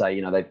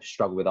say, they've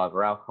struggled with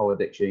either alcohol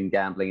addiction,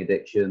 gambling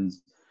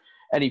addictions,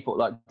 any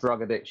like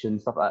drug addiction,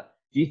 stuff like that?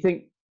 Do you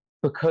think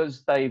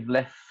because they've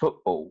left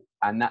football,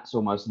 and that's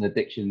almost an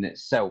addiction in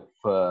itself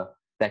for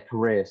their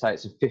career, say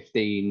it's a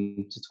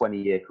 15 to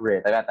 20-year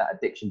career, they've had that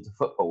addiction to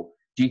football,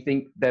 do you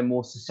think they're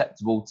more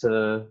susceptible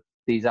to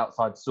these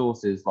outside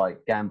sources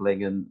like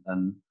gambling and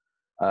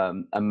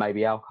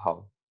maybe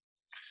alcohol?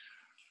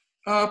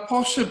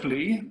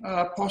 Possibly.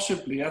 I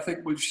think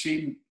we've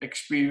seen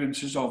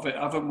experiences of it,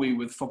 haven't we,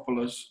 with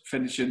footballers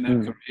finishing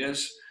their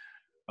careers.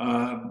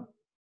 No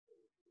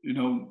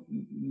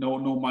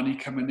money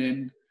coming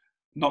in,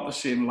 not the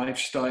same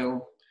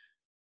lifestyle.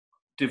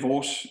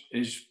 Divorce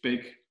is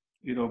big,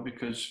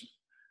 because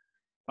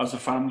as a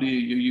family,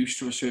 you're used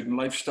to a certain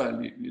lifestyle.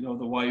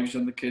 The wives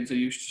and the kids are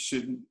used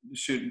to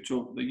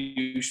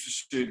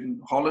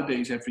certain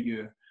holidays every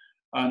year,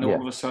 and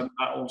all of a sudden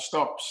that all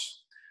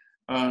stops.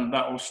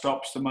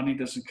 The money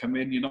doesn't come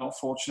in. You're not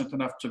fortunate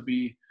enough to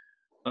be.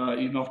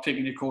 You're not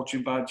taking your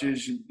coaching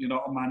badges. You're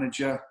not a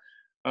manager.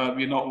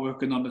 You're not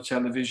working on the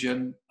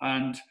television,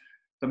 and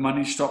the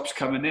money stops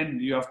coming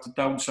in. You have to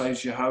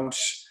downsize your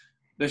house.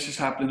 This is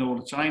happening all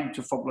the time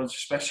to footballers,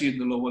 especially in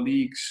the lower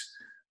leagues.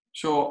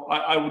 So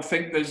I would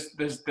think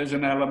there's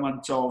an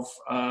element of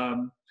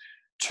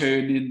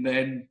turning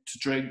then to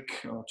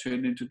drink, or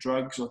turning to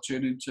drugs, or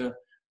turning to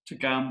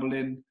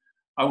gambling.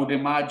 I would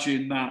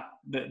imagine that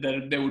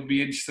there would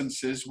be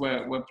instances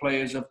where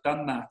players have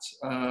done that.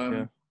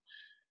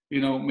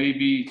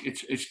 Maybe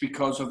it's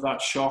because of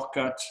that shock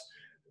at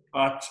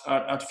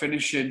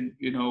finishing,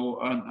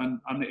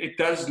 and it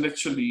does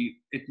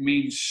literally, it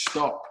means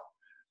stop.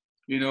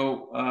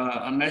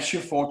 Unless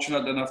you're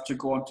fortunate enough to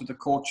go onto the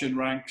coaching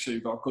ranks, so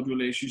you've got a good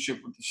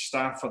relationship with the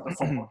staff at the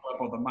football club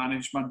or the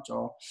management,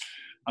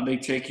 and they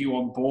take you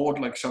on board,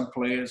 like some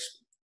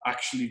players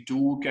actually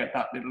do get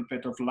that little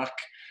bit of luck,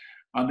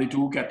 and they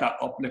do get that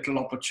little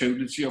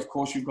opportunity. Of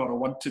course, you've got to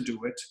want to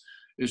do it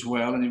as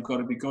well, and you've got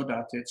to be good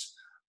at it.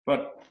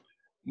 But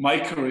my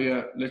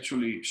career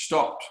literally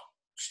stopped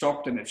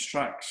in its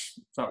tracks.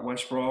 It's at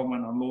West Brom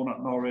and on loan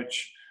at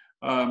Norwich.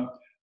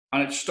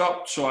 And it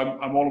stopped, so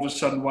I'm all of a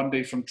sudden one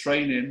day from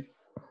training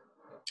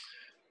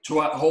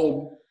to at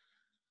home,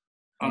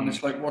 and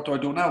it's like, what do I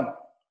do now?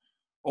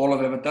 All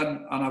I've ever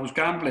done, and I was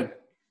gambling,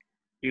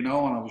 and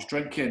I was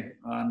drinking,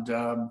 and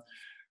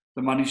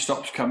the money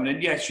stops coming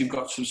in. Yes, you've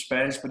got some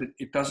spares, but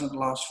it doesn't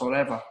last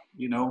forever,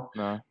 you know.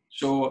 No.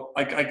 So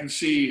I can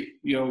see,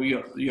 you know,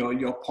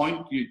 your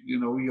point, you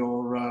know,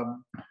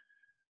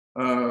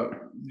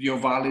 your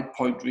valid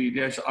point really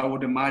is. I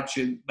would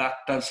imagine that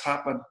does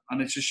happen,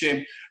 and it's a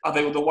shame. I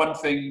think the one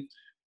thing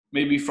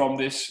maybe from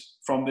this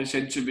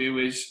interview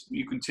is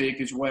you can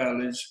take as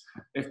well is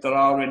if there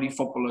are any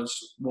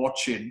footballers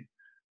watching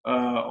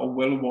or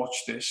will watch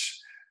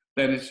this,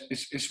 then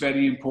it's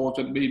very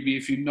important. Maybe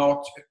if you're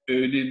not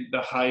earning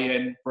the high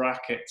end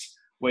bracket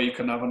where you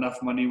can have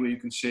enough money where you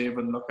can save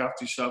and look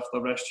after yourself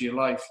the rest of your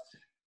life,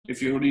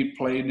 if you're only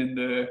playing in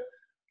the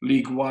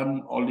League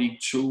One or League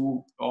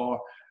Two,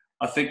 or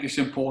I think it's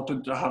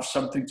important to have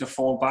something to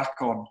fall back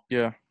on.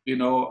 Yeah. You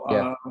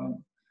know,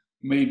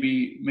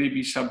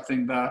 maybe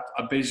something that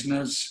a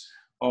business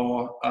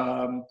or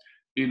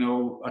you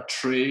know, a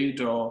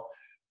trade, or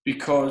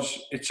because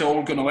it's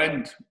all going to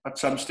end at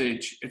some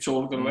stage. It's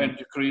all going to end.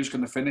 Your career's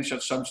going to finish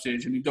at some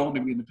stage, and you don't want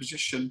to be in the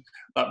position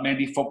that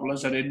many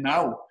footballers are in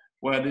now,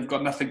 where they've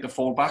got nothing to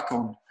fall back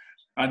on.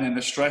 And then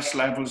the stress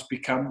levels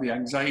become the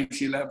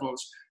anxiety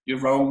levels. You're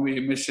round with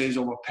your missus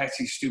over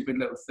petty, stupid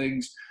little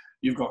things.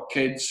 You've got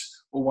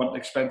kids who want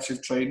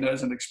expensive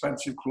trainers and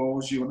expensive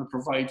clothes. You want to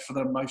provide for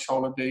them nice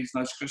holidays,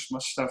 nice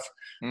Christmas stuff.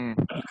 You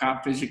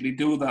can't physically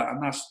do that.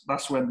 And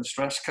that's when the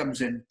stress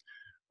comes in.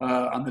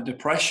 And the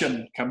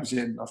depression comes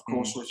in, of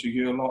course, which you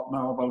hear a lot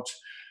now about.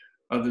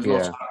 There's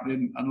lots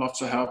happening and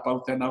lots of help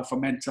out there now for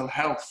mental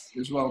health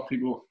as well.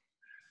 People,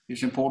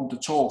 it's important to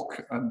talk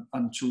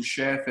and to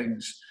share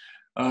things.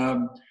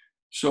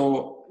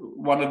 So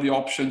one of the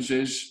options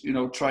is, you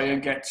know, try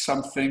and get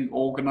something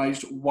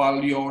organised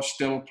while you're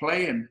still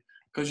playing,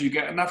 because you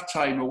get enough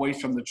time away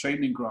from the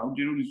training ground.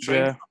 You only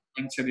train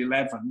until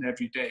 11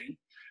 every day.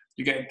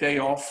 You get a day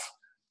off.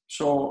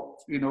 So,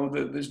 you know,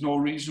 there's no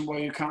reason why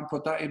you can't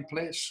put that in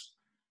place.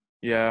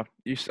 Yeah.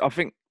 I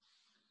think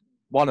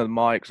one of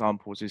my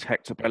examples is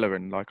Hector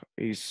Bellerin. Like,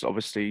 he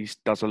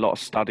does a lot of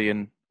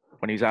studying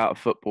when he's out of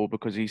football,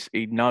 because he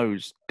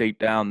knows deep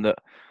down that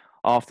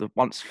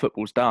once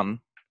football's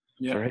done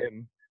for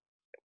him,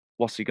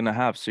 what's he going to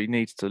have? So he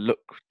needs to look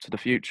to the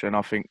future. And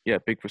I think,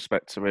 big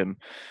respect to him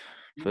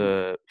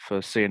for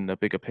seeing the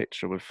bigger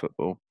picture with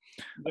football.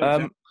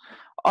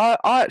 I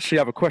actually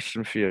have a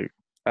question for you.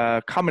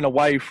 Coming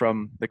away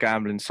from the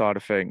gambling side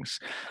of things,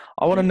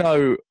 I want to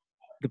know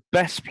the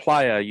best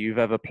player you've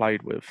ever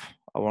played with.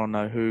 I want to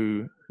know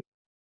who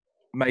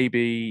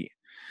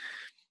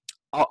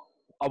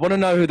I want to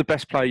know who the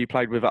best player you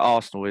played with at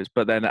Arsenal is,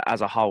 but then as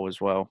a whole as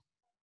well.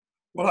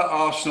 Well, at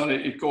Arsenal,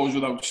 it goes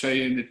without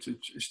saying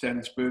it's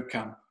Dennis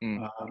Bergkamp.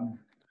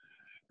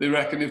 They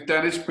reckon if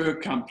Dennis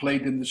Bergkamp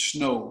played in the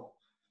snow,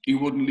 he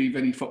wouldn't leave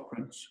any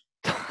footprints.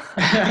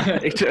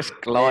 He just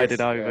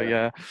glided over,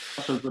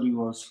 That's how good he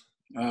was.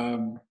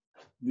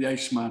 The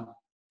Iceman.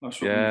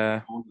 That's what he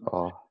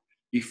was.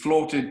 He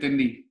floated, didn't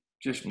he?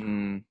 Just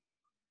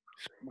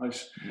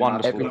nice.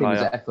 Wonderful Everything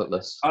player. was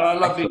effortless. And a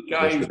lovely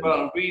guy as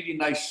well. A really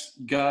nice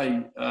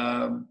guy.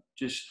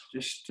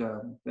 Just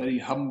very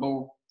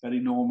humble, very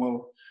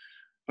normal.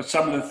 But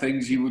some of the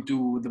things he would do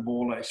with the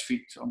ball at his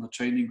feet on the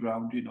training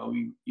ground, you know,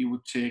 he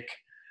would take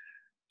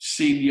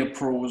senior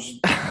pros'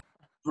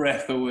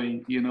 breath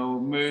away. You know,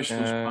 Merce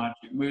was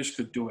magic. Merce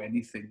could do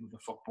anything with the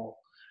football.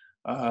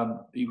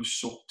 He was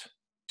so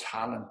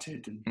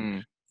talented,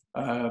 and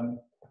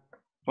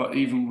but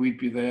even we'd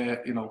be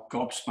there, you know,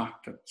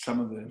 gobsmacked at some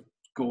of the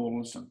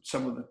goals and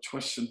some of the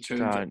twists and turns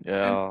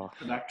that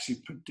could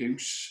actually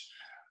produce.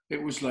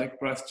 It was like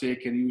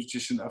breathtaking. He was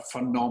just a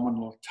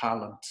phenomenal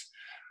talent.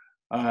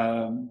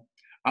 And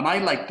I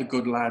like the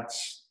good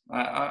lads.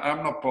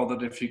 I'm not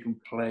bothered if you can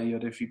play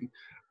or if you can.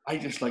 I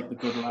just like the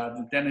good lads.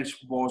 Dennis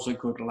was a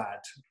good lad.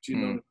 Do you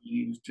know what I mean?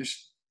 He was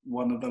just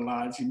one of the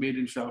lads. He made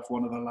himself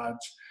one of the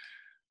lads.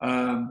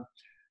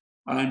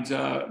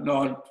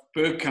 No,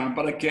 Bergkamp.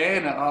 But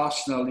again, at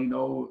Arsenal, you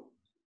know,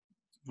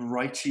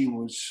 Wrighty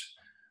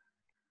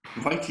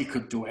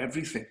could do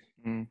everything.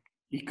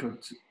 He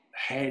could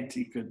head,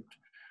 he could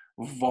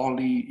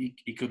volley,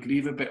 he could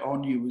leave a bit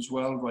on you as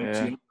well,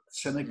 Wrighty.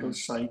 Cynical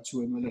side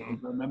to him.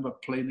 I remember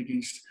playing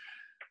against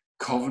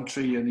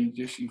Coventry, and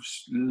he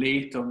was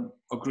late on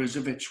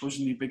Ogrizovic,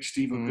 wasn't he? Big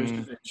Steve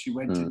Ogrizovic. He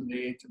went in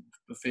late, and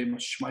the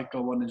famous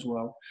Schmeichel one as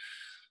well.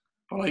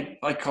 But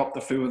I copped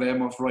a few of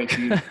them off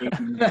Wrighty as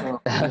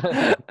well.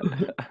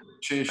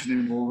 Chasing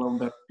him all around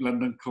that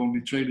London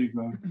Colney training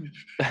ground.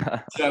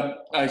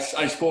 I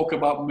spoke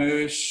about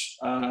Merce.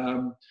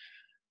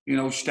 You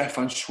know,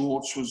 Stefan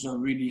Schwartz was a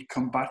really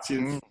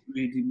combative,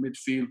 really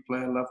midfield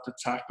player, loved to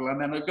tackle.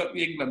 And then I got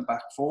the England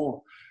back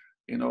four.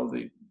 You know,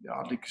 they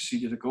hardly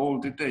conceded a goal,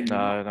 did they?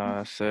 No,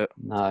 that's it.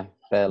 No,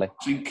 barely.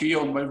 In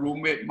Keown, my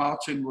roommate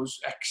Martin was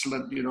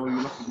excellent. You know,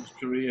 you look at his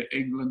career: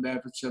 England,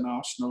 Everton,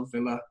 Arsenal,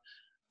 Villa.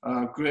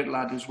 Great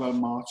lad as well,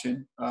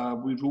 Martin.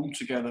 We roomed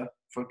together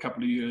for a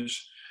couple of years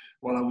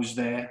while I was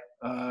there.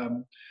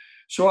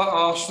 So at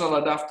Arsenal,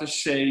 I'd have to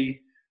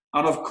say.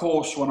 And of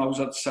course, when I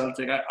was at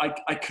Celtic,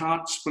 I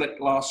can't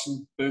split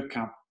Larsson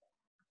Bergkamp.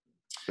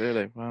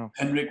 Really? Wow.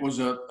 Henrik was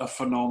a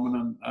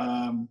phenomenon.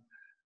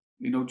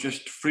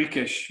 Just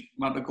freakish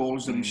amount of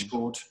goals that he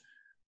scored,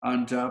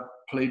 and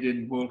played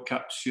in World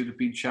Cups,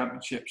 European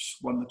Championships,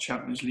 won the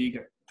Champions League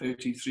at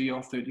 33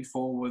 or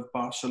 34 with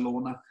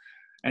Barcelona,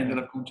 ended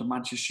up going to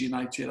Manchester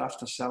United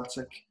after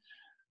Celtic.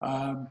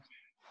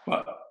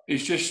 But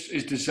it's just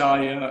his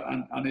desire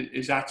and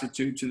his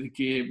attitude to the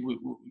game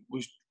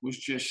was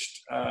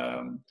just,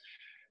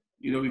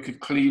 you could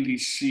clearly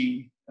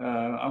see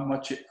how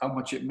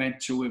much it meant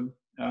to him.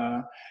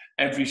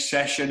 Every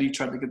session, he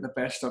tried to get the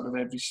best out of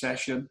every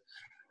session.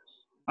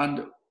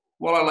 And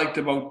what I liked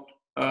about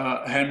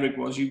Henrik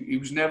was he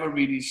was never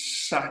really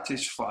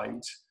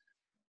satisfied.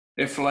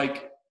 If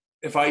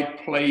I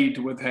played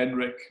with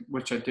Henrik,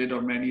 which I did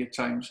on many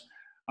times,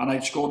 and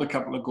I'd scored a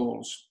couple of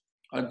goals,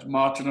 and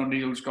Martin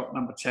O'Neill's got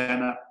number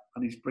 10 up,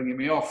 and he's bringing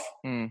me off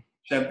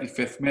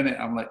 75th minute.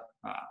 I'm like,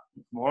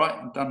 all right,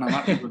 I'm done. I'm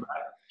happy with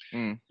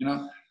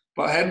that.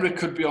 But Henrik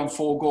could be on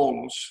 4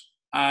 goals,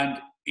 and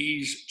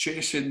he's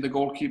chasing the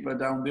goalkeeper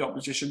down, the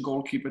opposition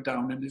goalkeeper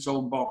down in his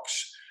own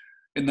box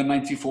in the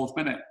 94th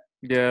minute.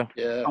 Yeah.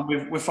 And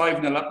we're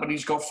 5-0 up, and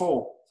he's got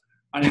 4,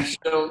 and he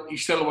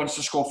still wants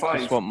to score 5.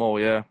 Just want more,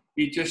 yeah.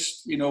 He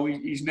just,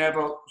 he's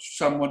never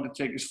someone to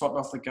take his foot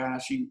off the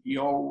gas. He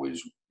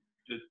always,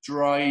 the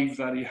drive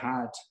that he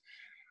had,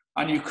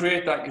 and you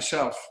create that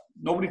yourself.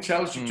 Nobody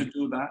tells you to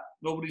do that.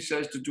 Nobody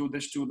says to do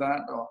this, do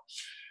that, or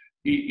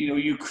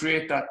you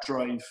create that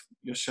drive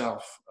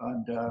yourself.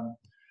 And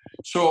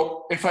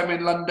so if I'm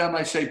in London,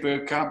 I say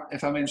Bergkamp.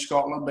 If I'm in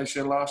Scotland, I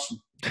say Larson.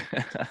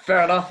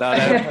 Fair enough. No,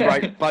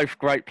 they're both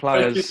great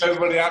players.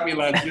 Everybody happy,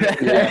 lads.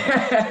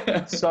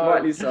 Yeah. So,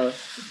 rightly so.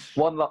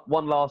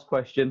 One last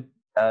question,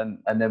 and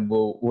then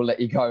we'll let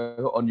you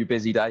go on your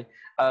busy day.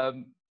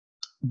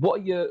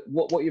 What are your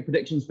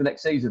predictions for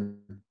next season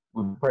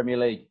with the Premier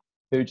League?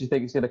 Who do you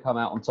think is going to come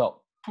out on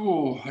top?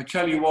 I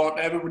tell you what,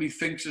 everybody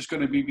thinks it's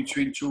going to be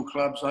between 2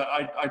 clubs.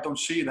 I don't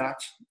see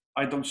that.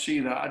 I don't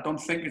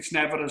think it's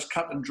never as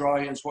cut and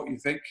dry as what you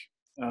think.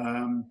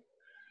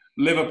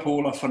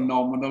 Liverpool are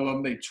phenomenal,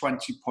 and they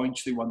 20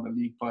 points. They won the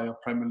league by a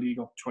Premier League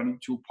of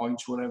 22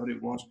 points, whatever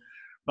it was.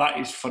 That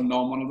is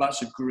phenomenal.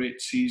 That's a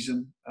great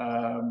season.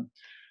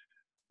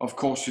 Of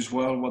course, as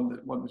well,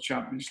 won the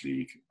Champions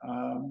League.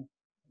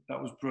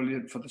 That was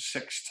brilliant for the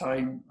 6th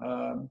time.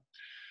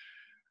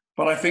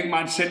 But I think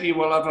Man City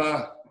will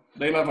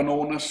they'll have an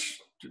onus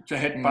to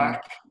hit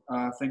back.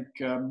 I think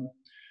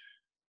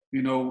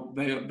they'll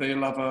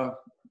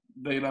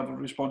have a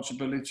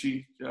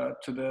responsibility to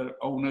the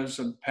owners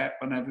and Pep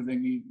and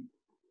everything.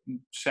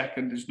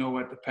 Second is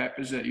nowhere to Pep,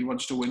 is it? He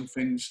wants to win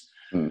things.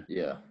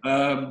 Yeah.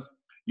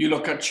 You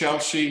look at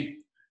Chelsea.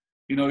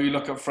 You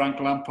look at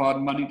Frank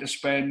Lampard, money to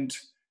spend,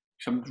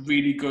 some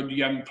really good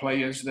young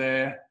players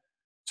there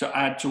to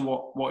add to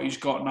what he's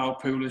got now,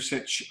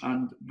 Pulisic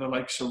and the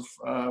likes of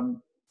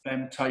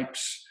them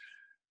types.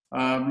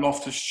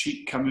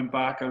 Loftus-Cheek coming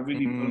back. I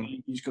really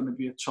believe he's going to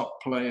be a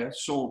top player.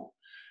 So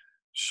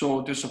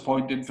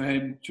disappointing for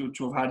him to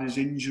have had his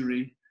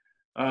injury.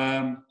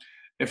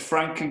 If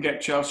Frank can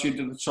get Chelsea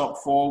into the top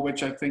 4,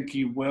 which I think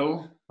he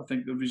will, I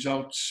think the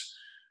results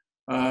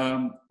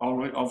are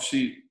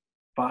obviously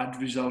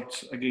bad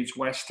results against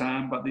West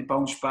Ham, but they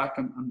bounced back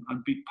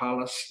and beat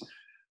Palace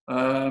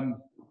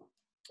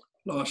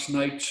last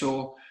night.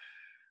 So,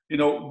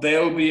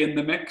 they'll be in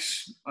the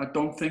mix. I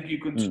don't think you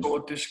can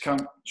sort of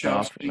discount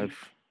Chelsea.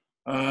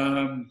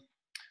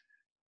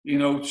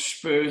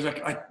 Spurs,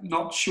 I'm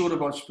not sure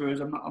about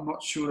Spurs. I'm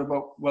not sure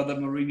about whether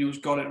Mourinho's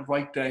got it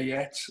right there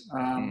yet.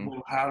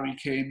 Will Harry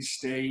Kane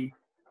stay?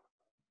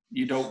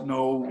 You don't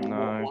know.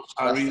 No.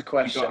 That's the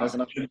question,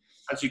 isn't it?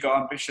 Has he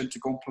got ambition to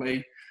go and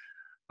play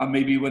and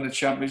maybe win a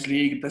Champions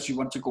League? Does he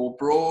want to go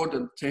abroad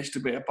and taste a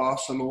bit of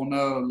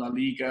Barcelona, La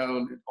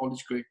Liga, all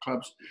these great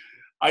clubs?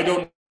 I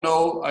don't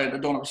know. I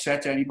don't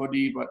upset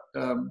anybody, but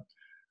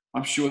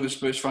I'm sure the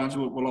Spurs fans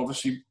will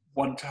obviously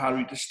want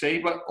Harry to stay.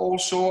 But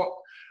also,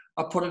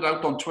 I put it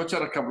out on Twitter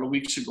a couple of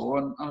weeks ago,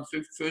 and I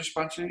think first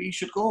fan said he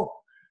should go.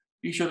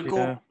 He should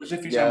go, as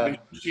if he's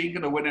ambitious. He ain't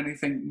going to win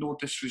anything, no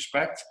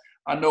disrespect.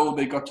 I know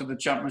they got to the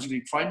Champions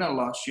League final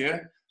last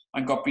year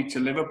and got beat to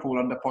Liverpool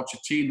under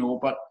Pochettino,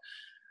 but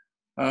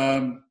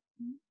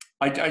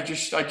I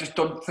just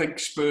don't think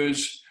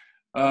Spurs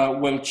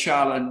will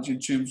challenge in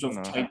terms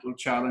of title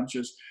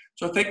challenges.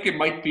 So I think it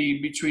might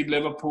be between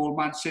Liverpool,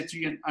 Man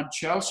City and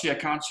Chelsea. I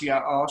can't see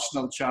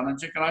Arsenal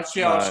challenging. And I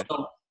see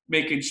Arsenal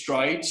making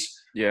strides.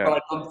 Yeah. But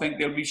I don't think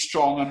they'll be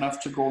strong enough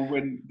to go and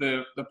win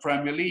the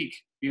Premier League,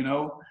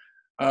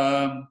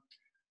 So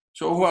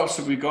who else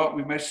have we got?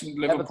 We mentioned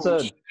Liverpool.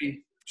 Everton.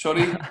 City.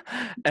 Sorry?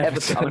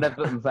 Everton. I'm an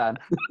Everton fan.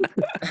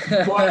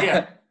 Well,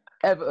 yeah.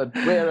 Everton.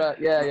 We're, I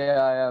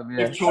am.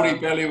 Yeah. If Tony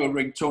Bellew will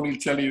ring, Tony will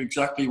tell you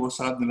exactly what's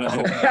happening at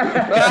home.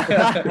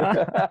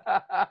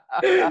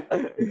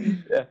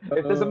 If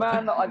there's a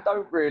man that I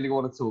don't really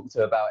want to talk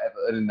to about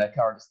Everton in their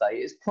current state,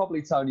 it's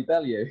probably Tony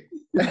Bellew.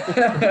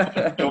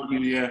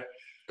 Tony, yeah.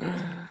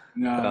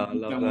 No, I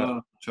love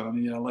that.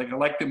 Tony. I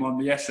liked him on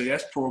the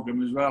SAS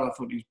program as well. I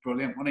thought he was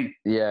brilliant, wasn't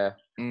he? Yeah.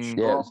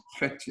 Strong,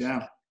 fit,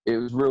 yeah. it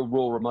was real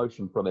raw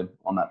emotion from him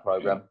on that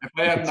program. If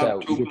I hadn't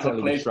had you could tell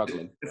he was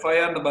struggling. If I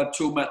hadn't had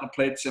 2 metal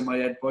plates in my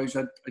head, boys,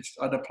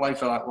 I'd apply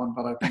for that one,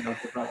 but I think I'll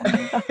get that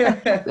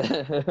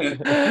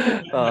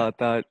one. Oh,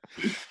 don't.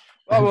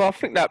 Oh, well, I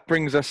think that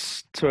brings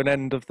us to an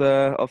end of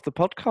the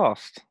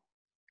podcast.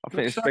 I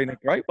think it's been a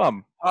great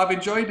one. I've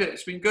enjoyed it.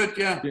 It's been good,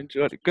 yeah. You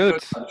enjoyed it?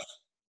 Good.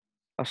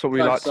 That's what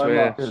we like to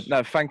hear.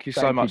 No, thank you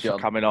so much for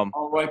coming on.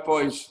 All right,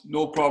 boys.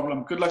 No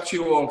problem. Good luck to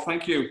you all.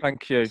 Thank you.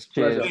 Thank you.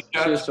 Cheers.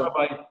 Cheers.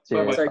 Bye-bye. Cheers.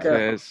 Bye-bye. Take care.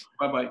 Cheers.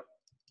 Bye-bye.